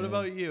crazy. What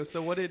about you?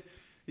 So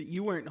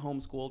you weren't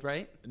homeschooled,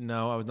 right?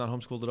 No, I was not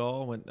homeschooled at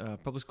all. Went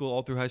public school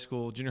all through high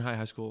school, junior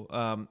high school.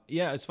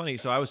 It's funny.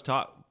 So I was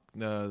taught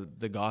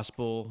the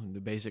gospel and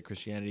the basic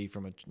Christianity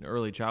from an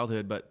early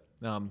childhood, but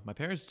my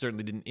parents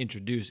certainly didn't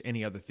introduce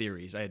any other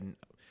theories. I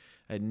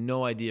had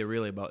no idea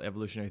really about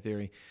evolutionary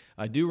theory.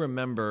 I do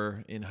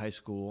remember in high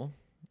school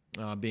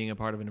being a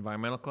part of an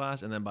environmental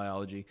class and then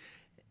biology.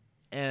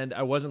 And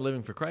I wasn't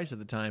living for Christ at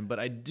the time, but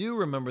I do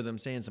remember them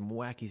saying some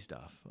wacky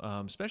stuff,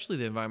 especially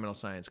the environmental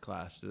science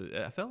class.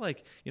 I felt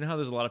like, how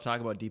there's a lot of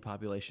talk about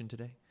depopulation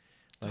today?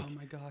 Oh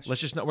my gosh.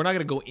 We're not going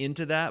to go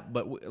into that,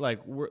 but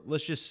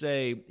let's just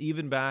say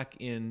even back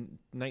in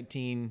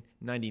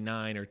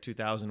 1999 or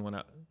 2000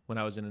 when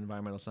I was in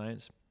environmental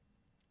science,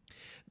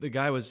 the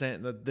guy was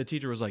saying, the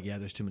teacher was like, yeah,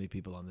 there's too many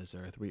people on this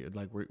earth. We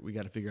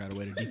got to figure out a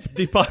way to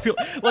depopulate.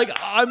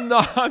 I'm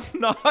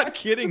not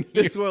kidding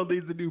you. This world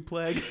needs a new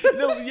plague.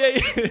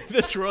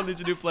 This world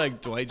needs a new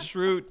plague. Dwight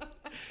Schrute.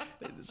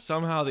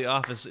 Somehow The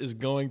Office is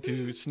going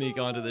to sneak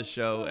onto this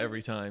show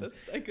every time.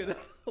 I could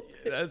help.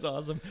 That's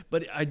awesome.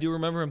 But I do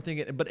remember him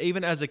thinking, but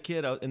even as a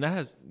kid, and that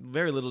has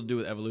very little to do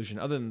with evolution,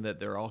 other than that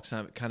they're all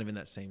kind of in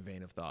that same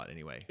vein of thought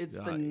anyway. It's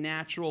the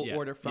natural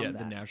order from that.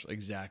 Yeah, the natural,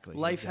 exactly.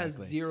 Life has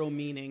zero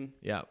meaning.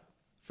 Yeah.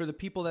 For the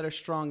people that are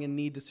strong and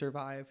need to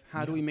survive,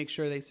 how do we make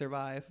sure they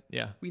survive?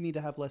 Yeah. We need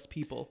to have less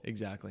people.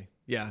 Exactly.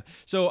 Yeah.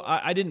 So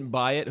I didn't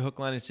buy it hook,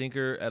 line, and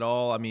sinker at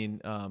all. I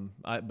mean, and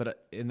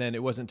then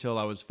it wasn't until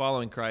I was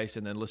following Christ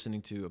and then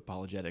listening to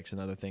apologetics and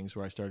other things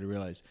where I started to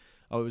realize,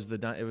 it was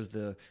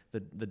the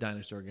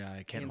dinosaur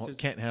guy, Kent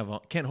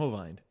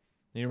Hovind.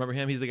 You remember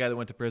him? He's the guy that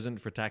went to prison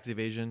for tax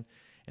evasion.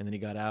 And then he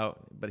got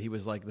out, but he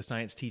was like the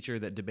science teacher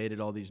that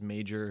debated all these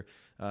major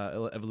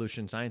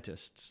evolution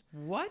scientists.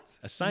 What?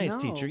 A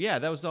science teacher? Yeah,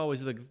 that was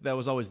always the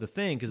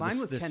thing. Mine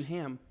was Ken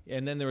Ham.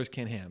 And then there was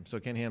Ken Ham. So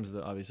Ken Ham's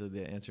obviously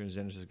the Answer in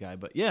Genesis guy.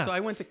 But yeah. So I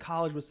went to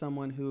college with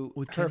someone who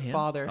her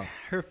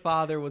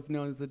father was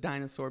known as the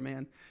dinosaur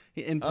man.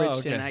 in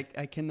Bridgeton.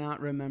 I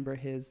cannot remember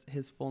his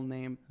full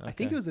name. I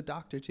think he was a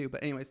doctor too.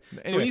 But anyways,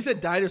 so when you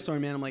said Dinosaur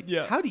Man, I'm like,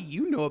 how do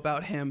you know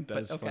about him?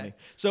 That's funny.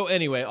 So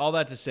anyway, all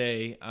that to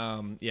say,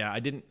 I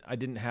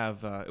didn't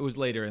have. It was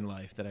later in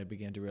life that I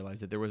began to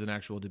realize that there was an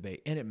actual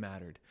debate, and it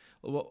mattered.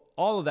 Well,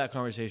 all of that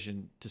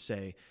conversation to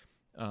say,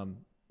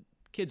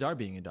 kids are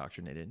being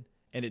indoctrinated.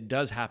 And it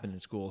does happen in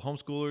school.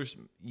 Homeschoolers,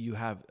 you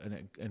have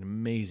an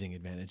amazing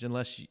advantage,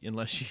 unless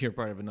you're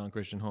part of a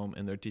non-Christian home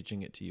and they're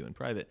teaching it to you in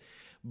private.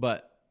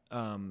 But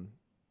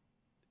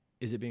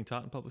is it being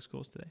taught in public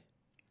schools today?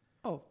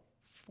 Oh,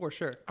 for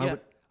sure.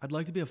 I'd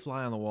like to be a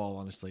fly on the wall,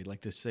 honestly.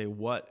 Like to say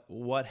what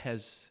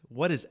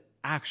is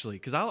actually,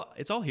 because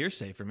it's all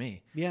hearsay for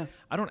me. Yeah.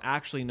 I don't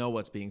actually know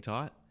what's being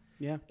taught.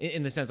 Yeah.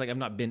 In the sense, like I've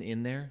not been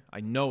in there. I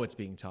know it's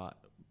being taught.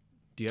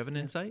 Do you have an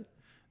insight?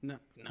 No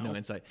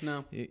insight.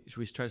 No. Should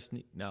we try to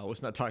sneak? No,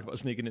 let's not talk about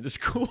sneaking into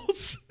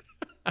schools.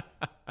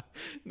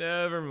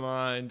 Never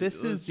mind.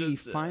 This is the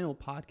final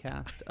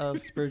podcast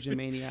of Spurgeon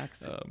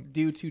Maniacs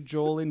due to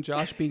Joel and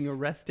Josh being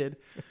arrested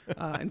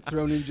and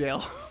thrown in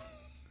jail.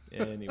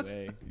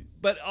 Anyway,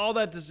 but all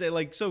that to say,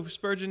 like, so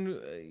Spurgeon,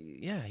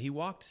 he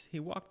walked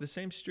the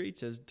same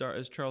streets as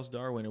Charles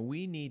Darwin, and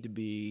we need to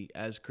be,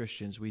 as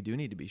Christians, we do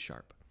need to be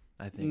sharp.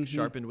 I think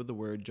sharpened with the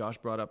word. Josh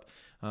brought up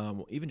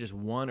even just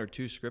one or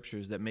two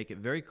scriptures that make it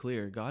very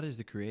clear God is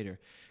the creator.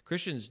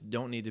 Christians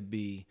don't need to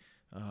be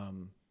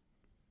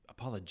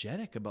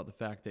apologetic about the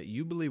fact that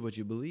you believe what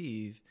you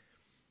believe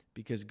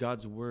because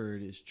God's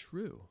word is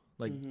true.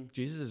 Like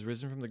Jesus is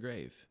risen from the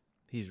grave.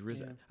 He's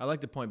risen. Yeah. I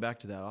like to point back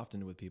to that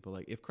often with people.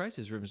 Like if Christ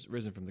is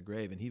risen from the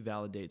grave and he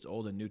validates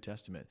Old and New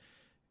Testament,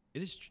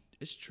 it's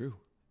true.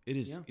 It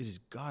is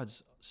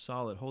God's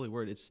solid holy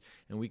word.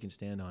 And we can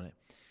stand on it.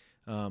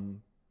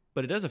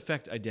 But it does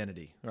affect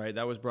identity, right?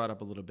 That was brought up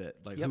a little bit,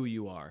 like who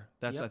you are.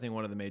 That's, I think,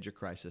 one of the major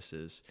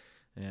crises.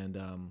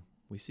 And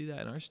we see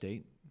that in our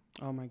state.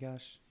 Oh, my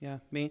gosh. Yeah.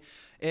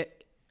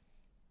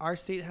 Our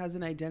state has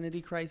an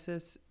identity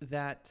crisis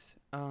that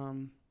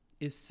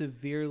is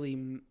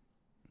severely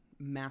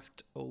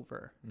masked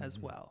over as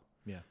well.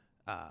 Yeah.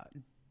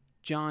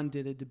 John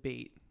did a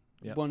debate.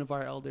 Yep. One of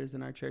our elders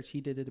in our church,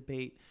 he did a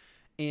debate.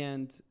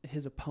 And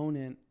his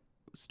opponent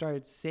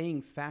started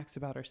saying facts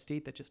about our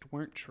state that just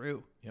weren't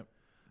true. Yep.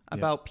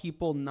 About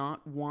people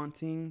not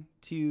wanting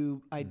to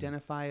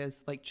identify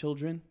as like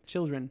children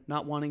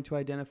not wanting to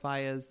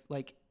identify as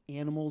like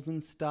animals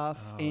and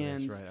stuff. Oh,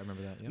 and that's right. I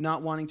remember that. Yep.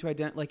 Not wanting to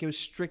identify, like it was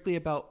strictly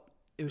about,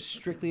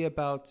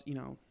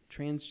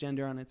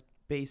 transgender on its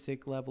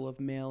basic level of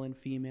male and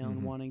female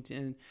and wanting to,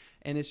 and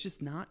it's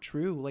just not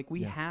true. Like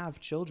we have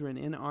children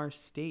in our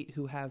state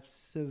who have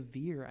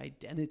severe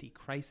identity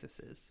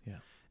crises. Yeah.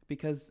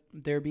 Because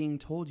they're being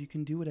told you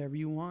can do whatever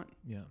you want.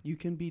 Yeah. You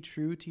can be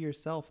true to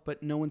yourself,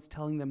 but no one's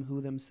telling them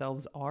who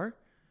themselves are.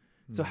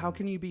 So how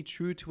can you be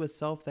true to a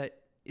self that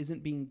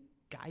isn't being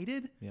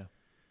guided? Yeah.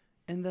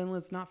 And then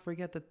let's not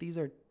forget that these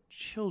are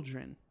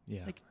children.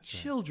 Yeah. Like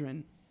children.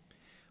 Right.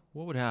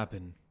 What would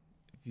happen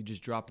if you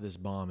just dropped this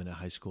bomb in a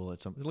high school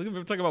at something? Look,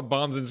 we're talking about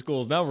bombs in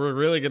schools. Now we're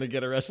really going to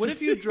get arrested. What if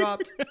you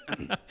dropped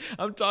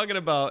I'm talking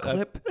about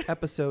clip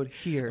episode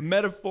here. A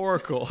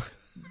metaphorical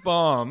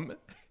bomb.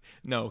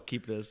 No,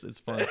 keep this. It's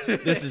fun.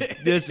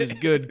 This is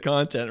good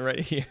content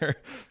right here.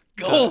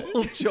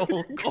 Gold,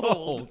 Joel.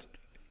 Gold.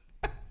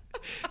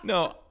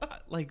 No,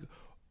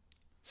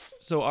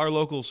 so our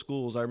local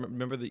schools. I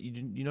remember that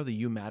the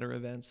You Matter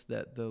events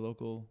that the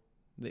local.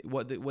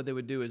 What they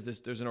would do is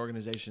this. There's an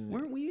organization.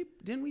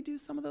 Didn't we do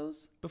some of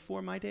those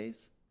before my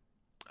days?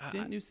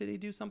 Didn't New City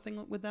do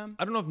something with them?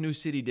 I don't know if New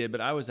City did,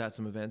 but I was at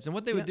some events. And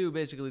what they would do,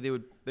 basically,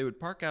 they would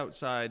park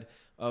outside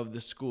of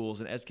the schools.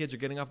 And as kids are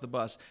getting off the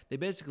bus, they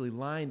basically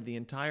lined the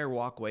entire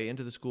walkway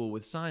into the school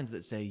with signs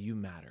that say, "You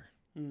matter."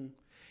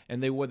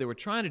 And what they were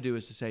trying to do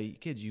is to say,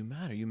 kids, you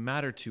matter. You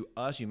matter to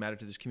us. You matter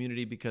to this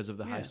community because of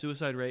the high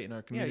suicide rate in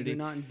our community. Yeah, you're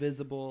not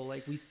invisible.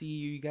 Like, we see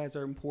you. You guys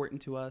are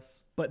important to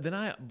us. But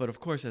of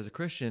course, as a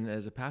Christian,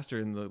 as a pastor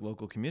in the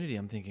local community,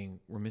 I'm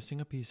thinking, we're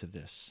missing a piece of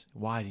this.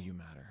 Why do you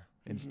matter?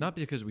 And it's not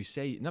because we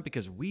say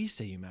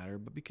you matter,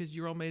 but because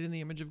you're all made in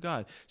the image of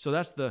God. So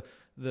that's the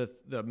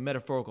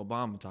metaphorical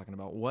bomb I'm talking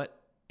about. What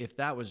if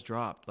that was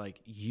dropped?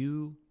 Like,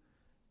 you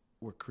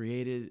were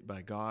created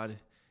by God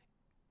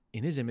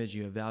in his image.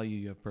 You have value,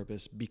 you have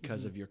purpose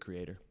because of your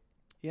creator.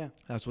 Yeah.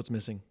 That's what's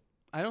missing.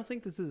 I don't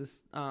think this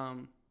is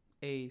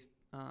a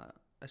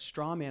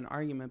straw man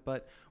argument,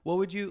 but what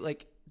would you,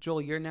 like,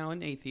 Joel, you're now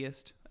an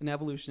atheist, an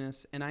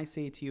evolutionist, and I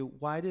say to you,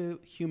 why do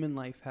human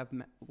life have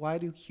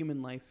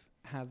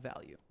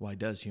value? Why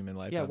does human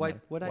life? Yeah.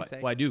 What'd I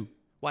say? Why do?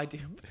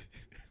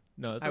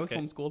 No, that's I was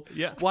homeschooled.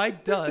 Yeah. Why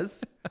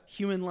does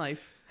human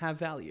life have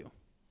value?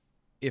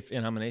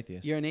 And I'm an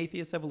atheist. You're an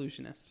atheist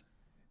evolutionist.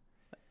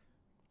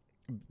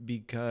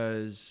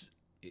 Because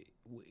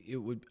it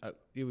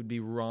would be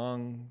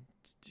wrong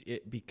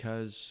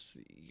because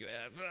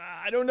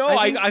I don't know.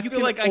 I think I you feel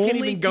can like I can't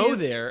only even go give-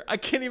 there. I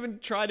can't even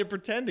try to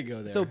pretend to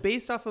go there. So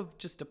based off of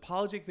just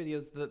apologetic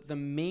videos, the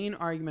main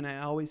argument I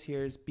always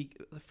hear is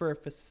for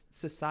a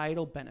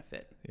societal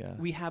benefit. Yeah.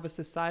 We have a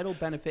societal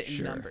benefit in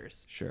Sure.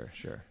 numbers.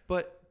 Sure.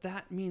 But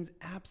that means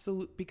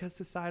because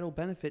societal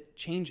benefit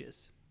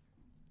changes.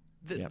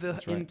 The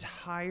that's right.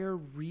 entire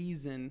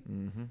reason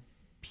Mm-hmm.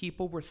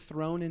 people were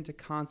thrown into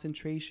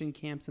concentration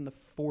camps in the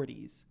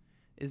 40s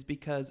is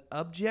because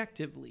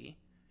objectively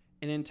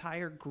an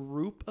entire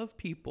group of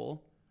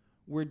people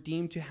were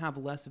deemed to have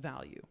less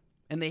value.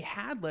 And they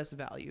had less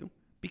value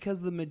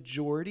because the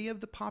majority of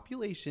the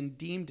population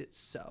deemed it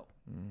so.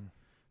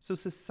 So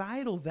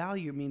societal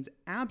value means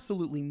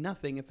absolutely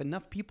nothing if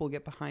enough people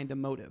get behind a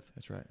motive.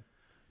 That's right.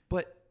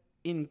 But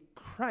in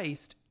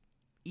Christ,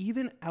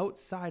 even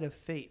outside of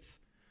faith,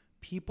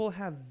 people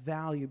have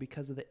value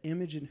because of the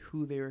image and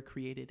who they were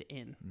created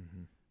in.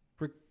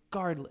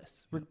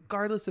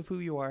 Regardless of who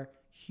you are,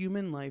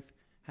 human life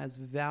has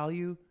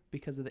value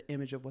because of the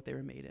image of what they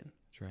were made in.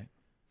 That's right.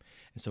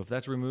 And so if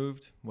that's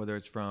removed, whether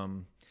it's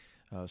from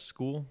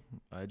school,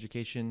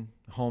 education,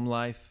 home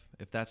life,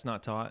 if that's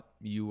not taught,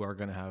 you are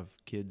going to have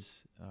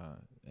kids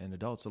and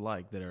adults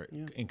alike that are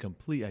in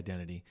complete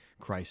identity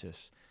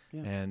crisis.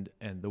 Yeah.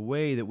 And the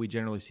way that we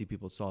generally see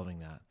people solving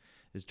that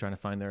is trying to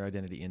find their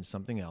identity in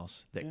something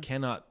else that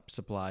cannot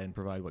supply and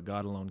provide what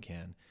God alone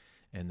can.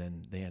 And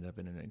then they end up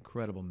in an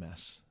incredible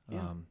mess.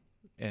 Yeah.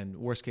 And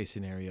worst case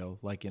scenario,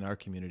 like in our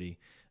community,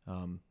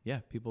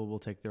 people will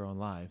take their own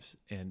lives.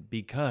 And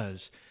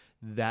because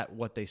that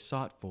what they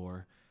sought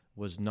for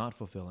was not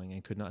fulfilling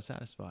and could not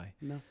satisfy.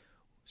 No.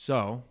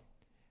 So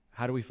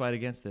how do we fight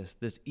against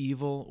this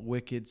evil,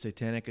 wicked,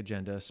 satanic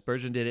agenda?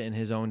 Spurgeon did it in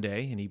his own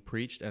day, and he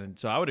preached. And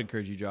so I would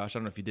encourage you, Josh, I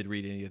don't know if you did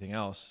read anything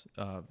else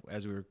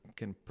as we were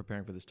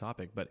preparing for this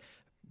topic, but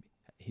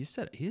he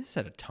said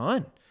a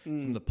ton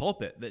from the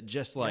pulpit that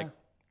just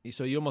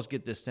so you almost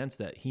get this sense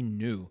that he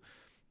knew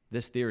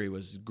this theory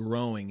was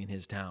growing in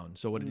his town.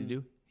 So what did he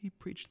do? He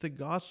preached the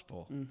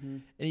gospel,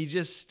 and he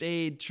just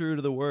stayed true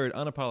to the word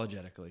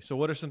unapologetically. So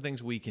what are some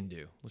things we can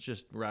do? Let's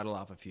just rattle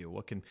off a few.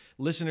 What can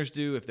listeners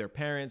do if they're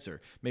parents,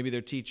 or maybe they're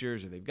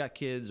teachers, or they've got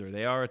kids, or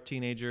they are a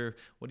teenager?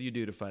 What do you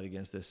do to fight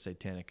against this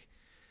satanic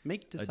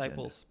Make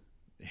disciples.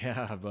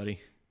 agenda? Yeah,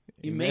 buddy.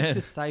 You Amen. make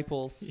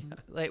disciples.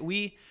 Like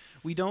we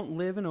don't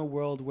live in a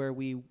world where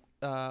we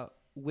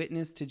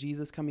witness to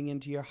Jesus coming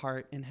into your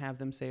heart and have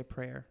them say a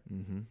prayer.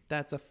 Mm-hmm.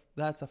 That's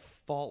a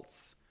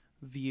false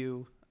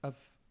view of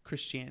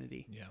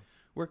Christianity. Yeah.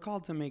 We're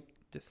called to make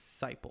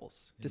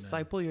disciples. Amen.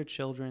 Disciple your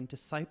children,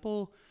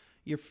 disciple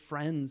your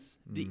friends.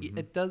 Mm-hmm.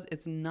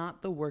 It's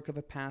not the work of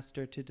a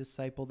pastor to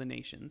disciple the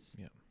nations.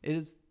 Yeah. It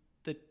is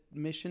the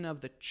mission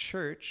of the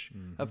church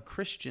of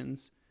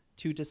Christians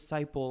to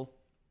disciple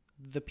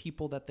the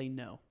people that they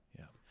know.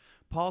 Yeah.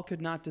 Paul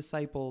could not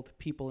disciple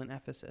people in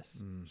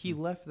Ephesus. He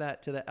left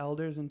that to the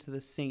elders and to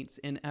the saints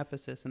in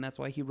Ephesus, and that's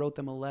why he wrote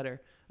them a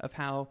letter of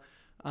how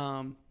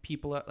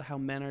how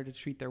men are to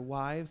treat their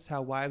wives,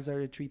 how wives are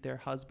to treat their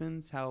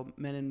husbands, how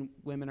men and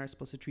women are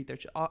supposed to treat their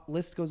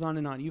list goes on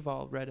and on. You've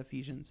all read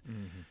Ephesians.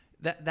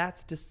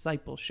 That's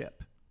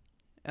discipleship.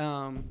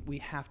 We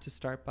have to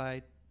start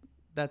by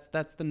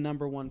that's the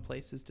number one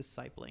place is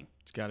discipling.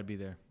 It's got to be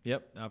there.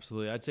 Yep,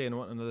 absolutely. I'd say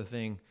another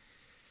thing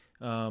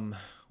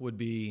would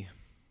be,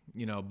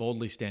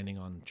 boldly standing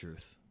on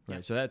truth. Right.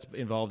 Yep. So that's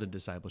involved in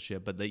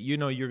discipleship, but that you're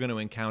going to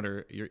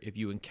encounter if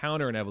you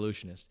encounter an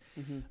evolutionist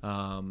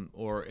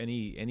or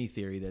any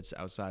theory that's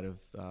outside of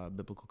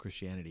biblical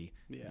Christianity,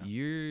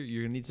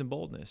 you're gonna need some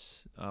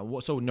boldness.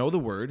 So know the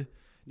Word,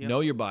 know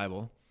your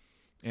Bible,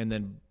 and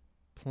then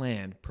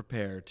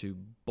prepare to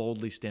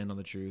boldly stand on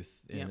the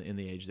truth in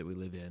the age that we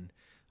live in,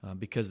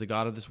 because the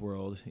God of this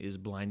world is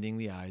blinding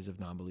the eyes of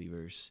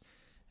non-believers.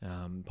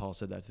 Paul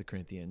said that to the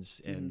Corinthians,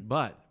 and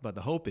but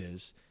the hope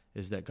is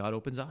that God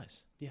opens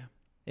eyes. Yeah.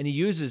 And he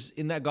uses,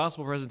 in that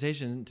gospel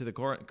presentation to the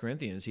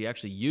Corinthians, he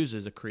actually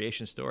uses a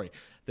creation story.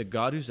 The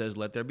God who says,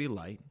 let there be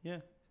light,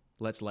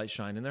 lets light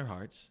shine in their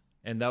hearts.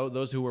 And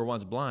those who were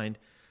once blind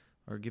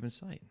are given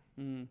sight.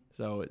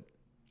 So,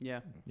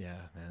 man.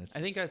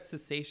 I think us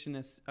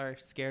cessationists are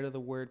scared of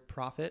the word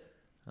prophet,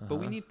 but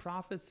we need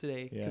prophets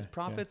today because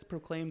prophets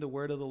proclaim the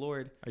word of the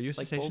Lord. Are you a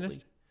cessationist? Boldly.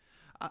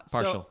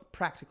 Partial. So,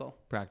 practical.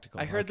 Practical.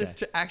 I heard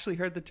actually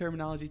heard the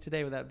terminology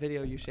today with that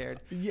video you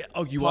shared. Yeah.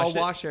 Oh, you Paul watched it?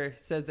 Washer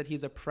says that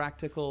he's a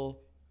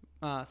practical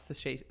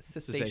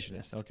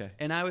cessationist. Okay.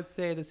 And I would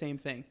say the same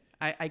thing.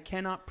 I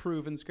cannot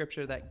prove in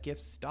Scripture that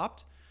gifts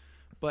stopped,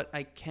 but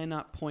I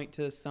cannot point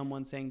to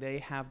someone saying they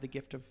have the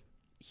gift of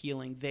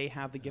healing, they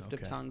have the gift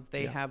of tongues,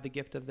 they have the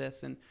gift of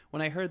this. And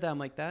when I heard that, I'm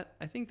like, I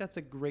think that's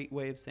a great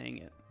way of saying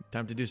it.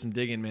 Time to do some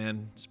digging,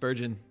 man.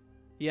 Spurgeon.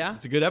 Yeah.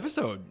 It's a good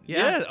episode.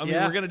 Yeah. I mean,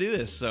 we're going to do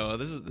this. So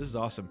this is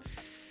awesome.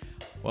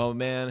 Well,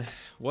 man,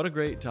 what a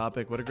great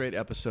topic. What a great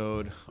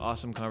episode.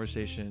 Awesome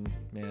conversation,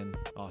 man.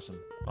 Awesome.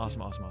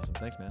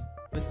 Thanks, man.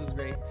 This was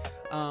great.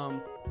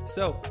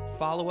 So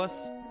follow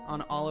us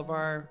on all of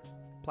our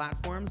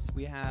platforms.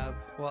 We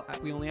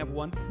only have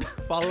one.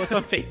 Follow us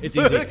on Facebook. It's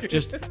easy.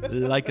 Just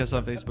like us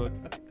on Facebook.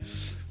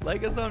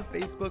 Like us on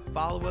Facebook,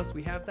 follow us.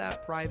 We have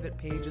that private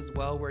page as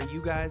well where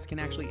you guys can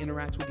actually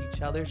interact with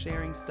each other,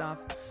 sharing stuff.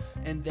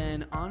 And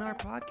then on our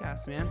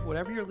podcast, man,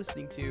 whatever you're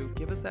listening to,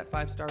 give us that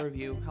 5-star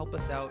review. Help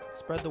us out.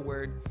 Spread the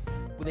word.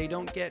 They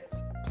don't get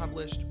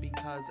published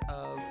because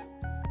of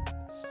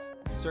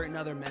certain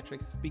other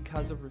metrics. It's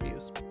because of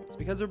reviews. It's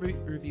because of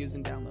reviews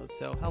and downloads.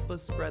 So help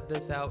us spread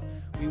this out.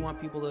 We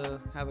want people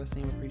to have the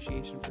same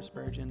appreciation for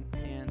Spurgeon.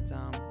 And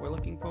we're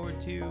looking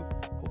forward to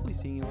hopefully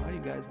seeing a lot of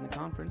you guys in the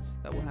conference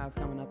that we'll have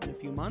coming up in a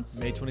few months.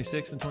 May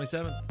 26th and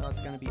 27th. So it's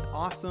going to be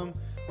awesome.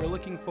 We're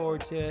looking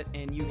forward to it.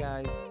 And you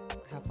guys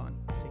have fun.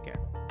 Take care.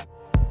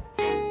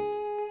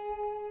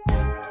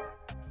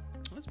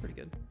 That's pretty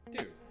good.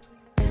 Dude.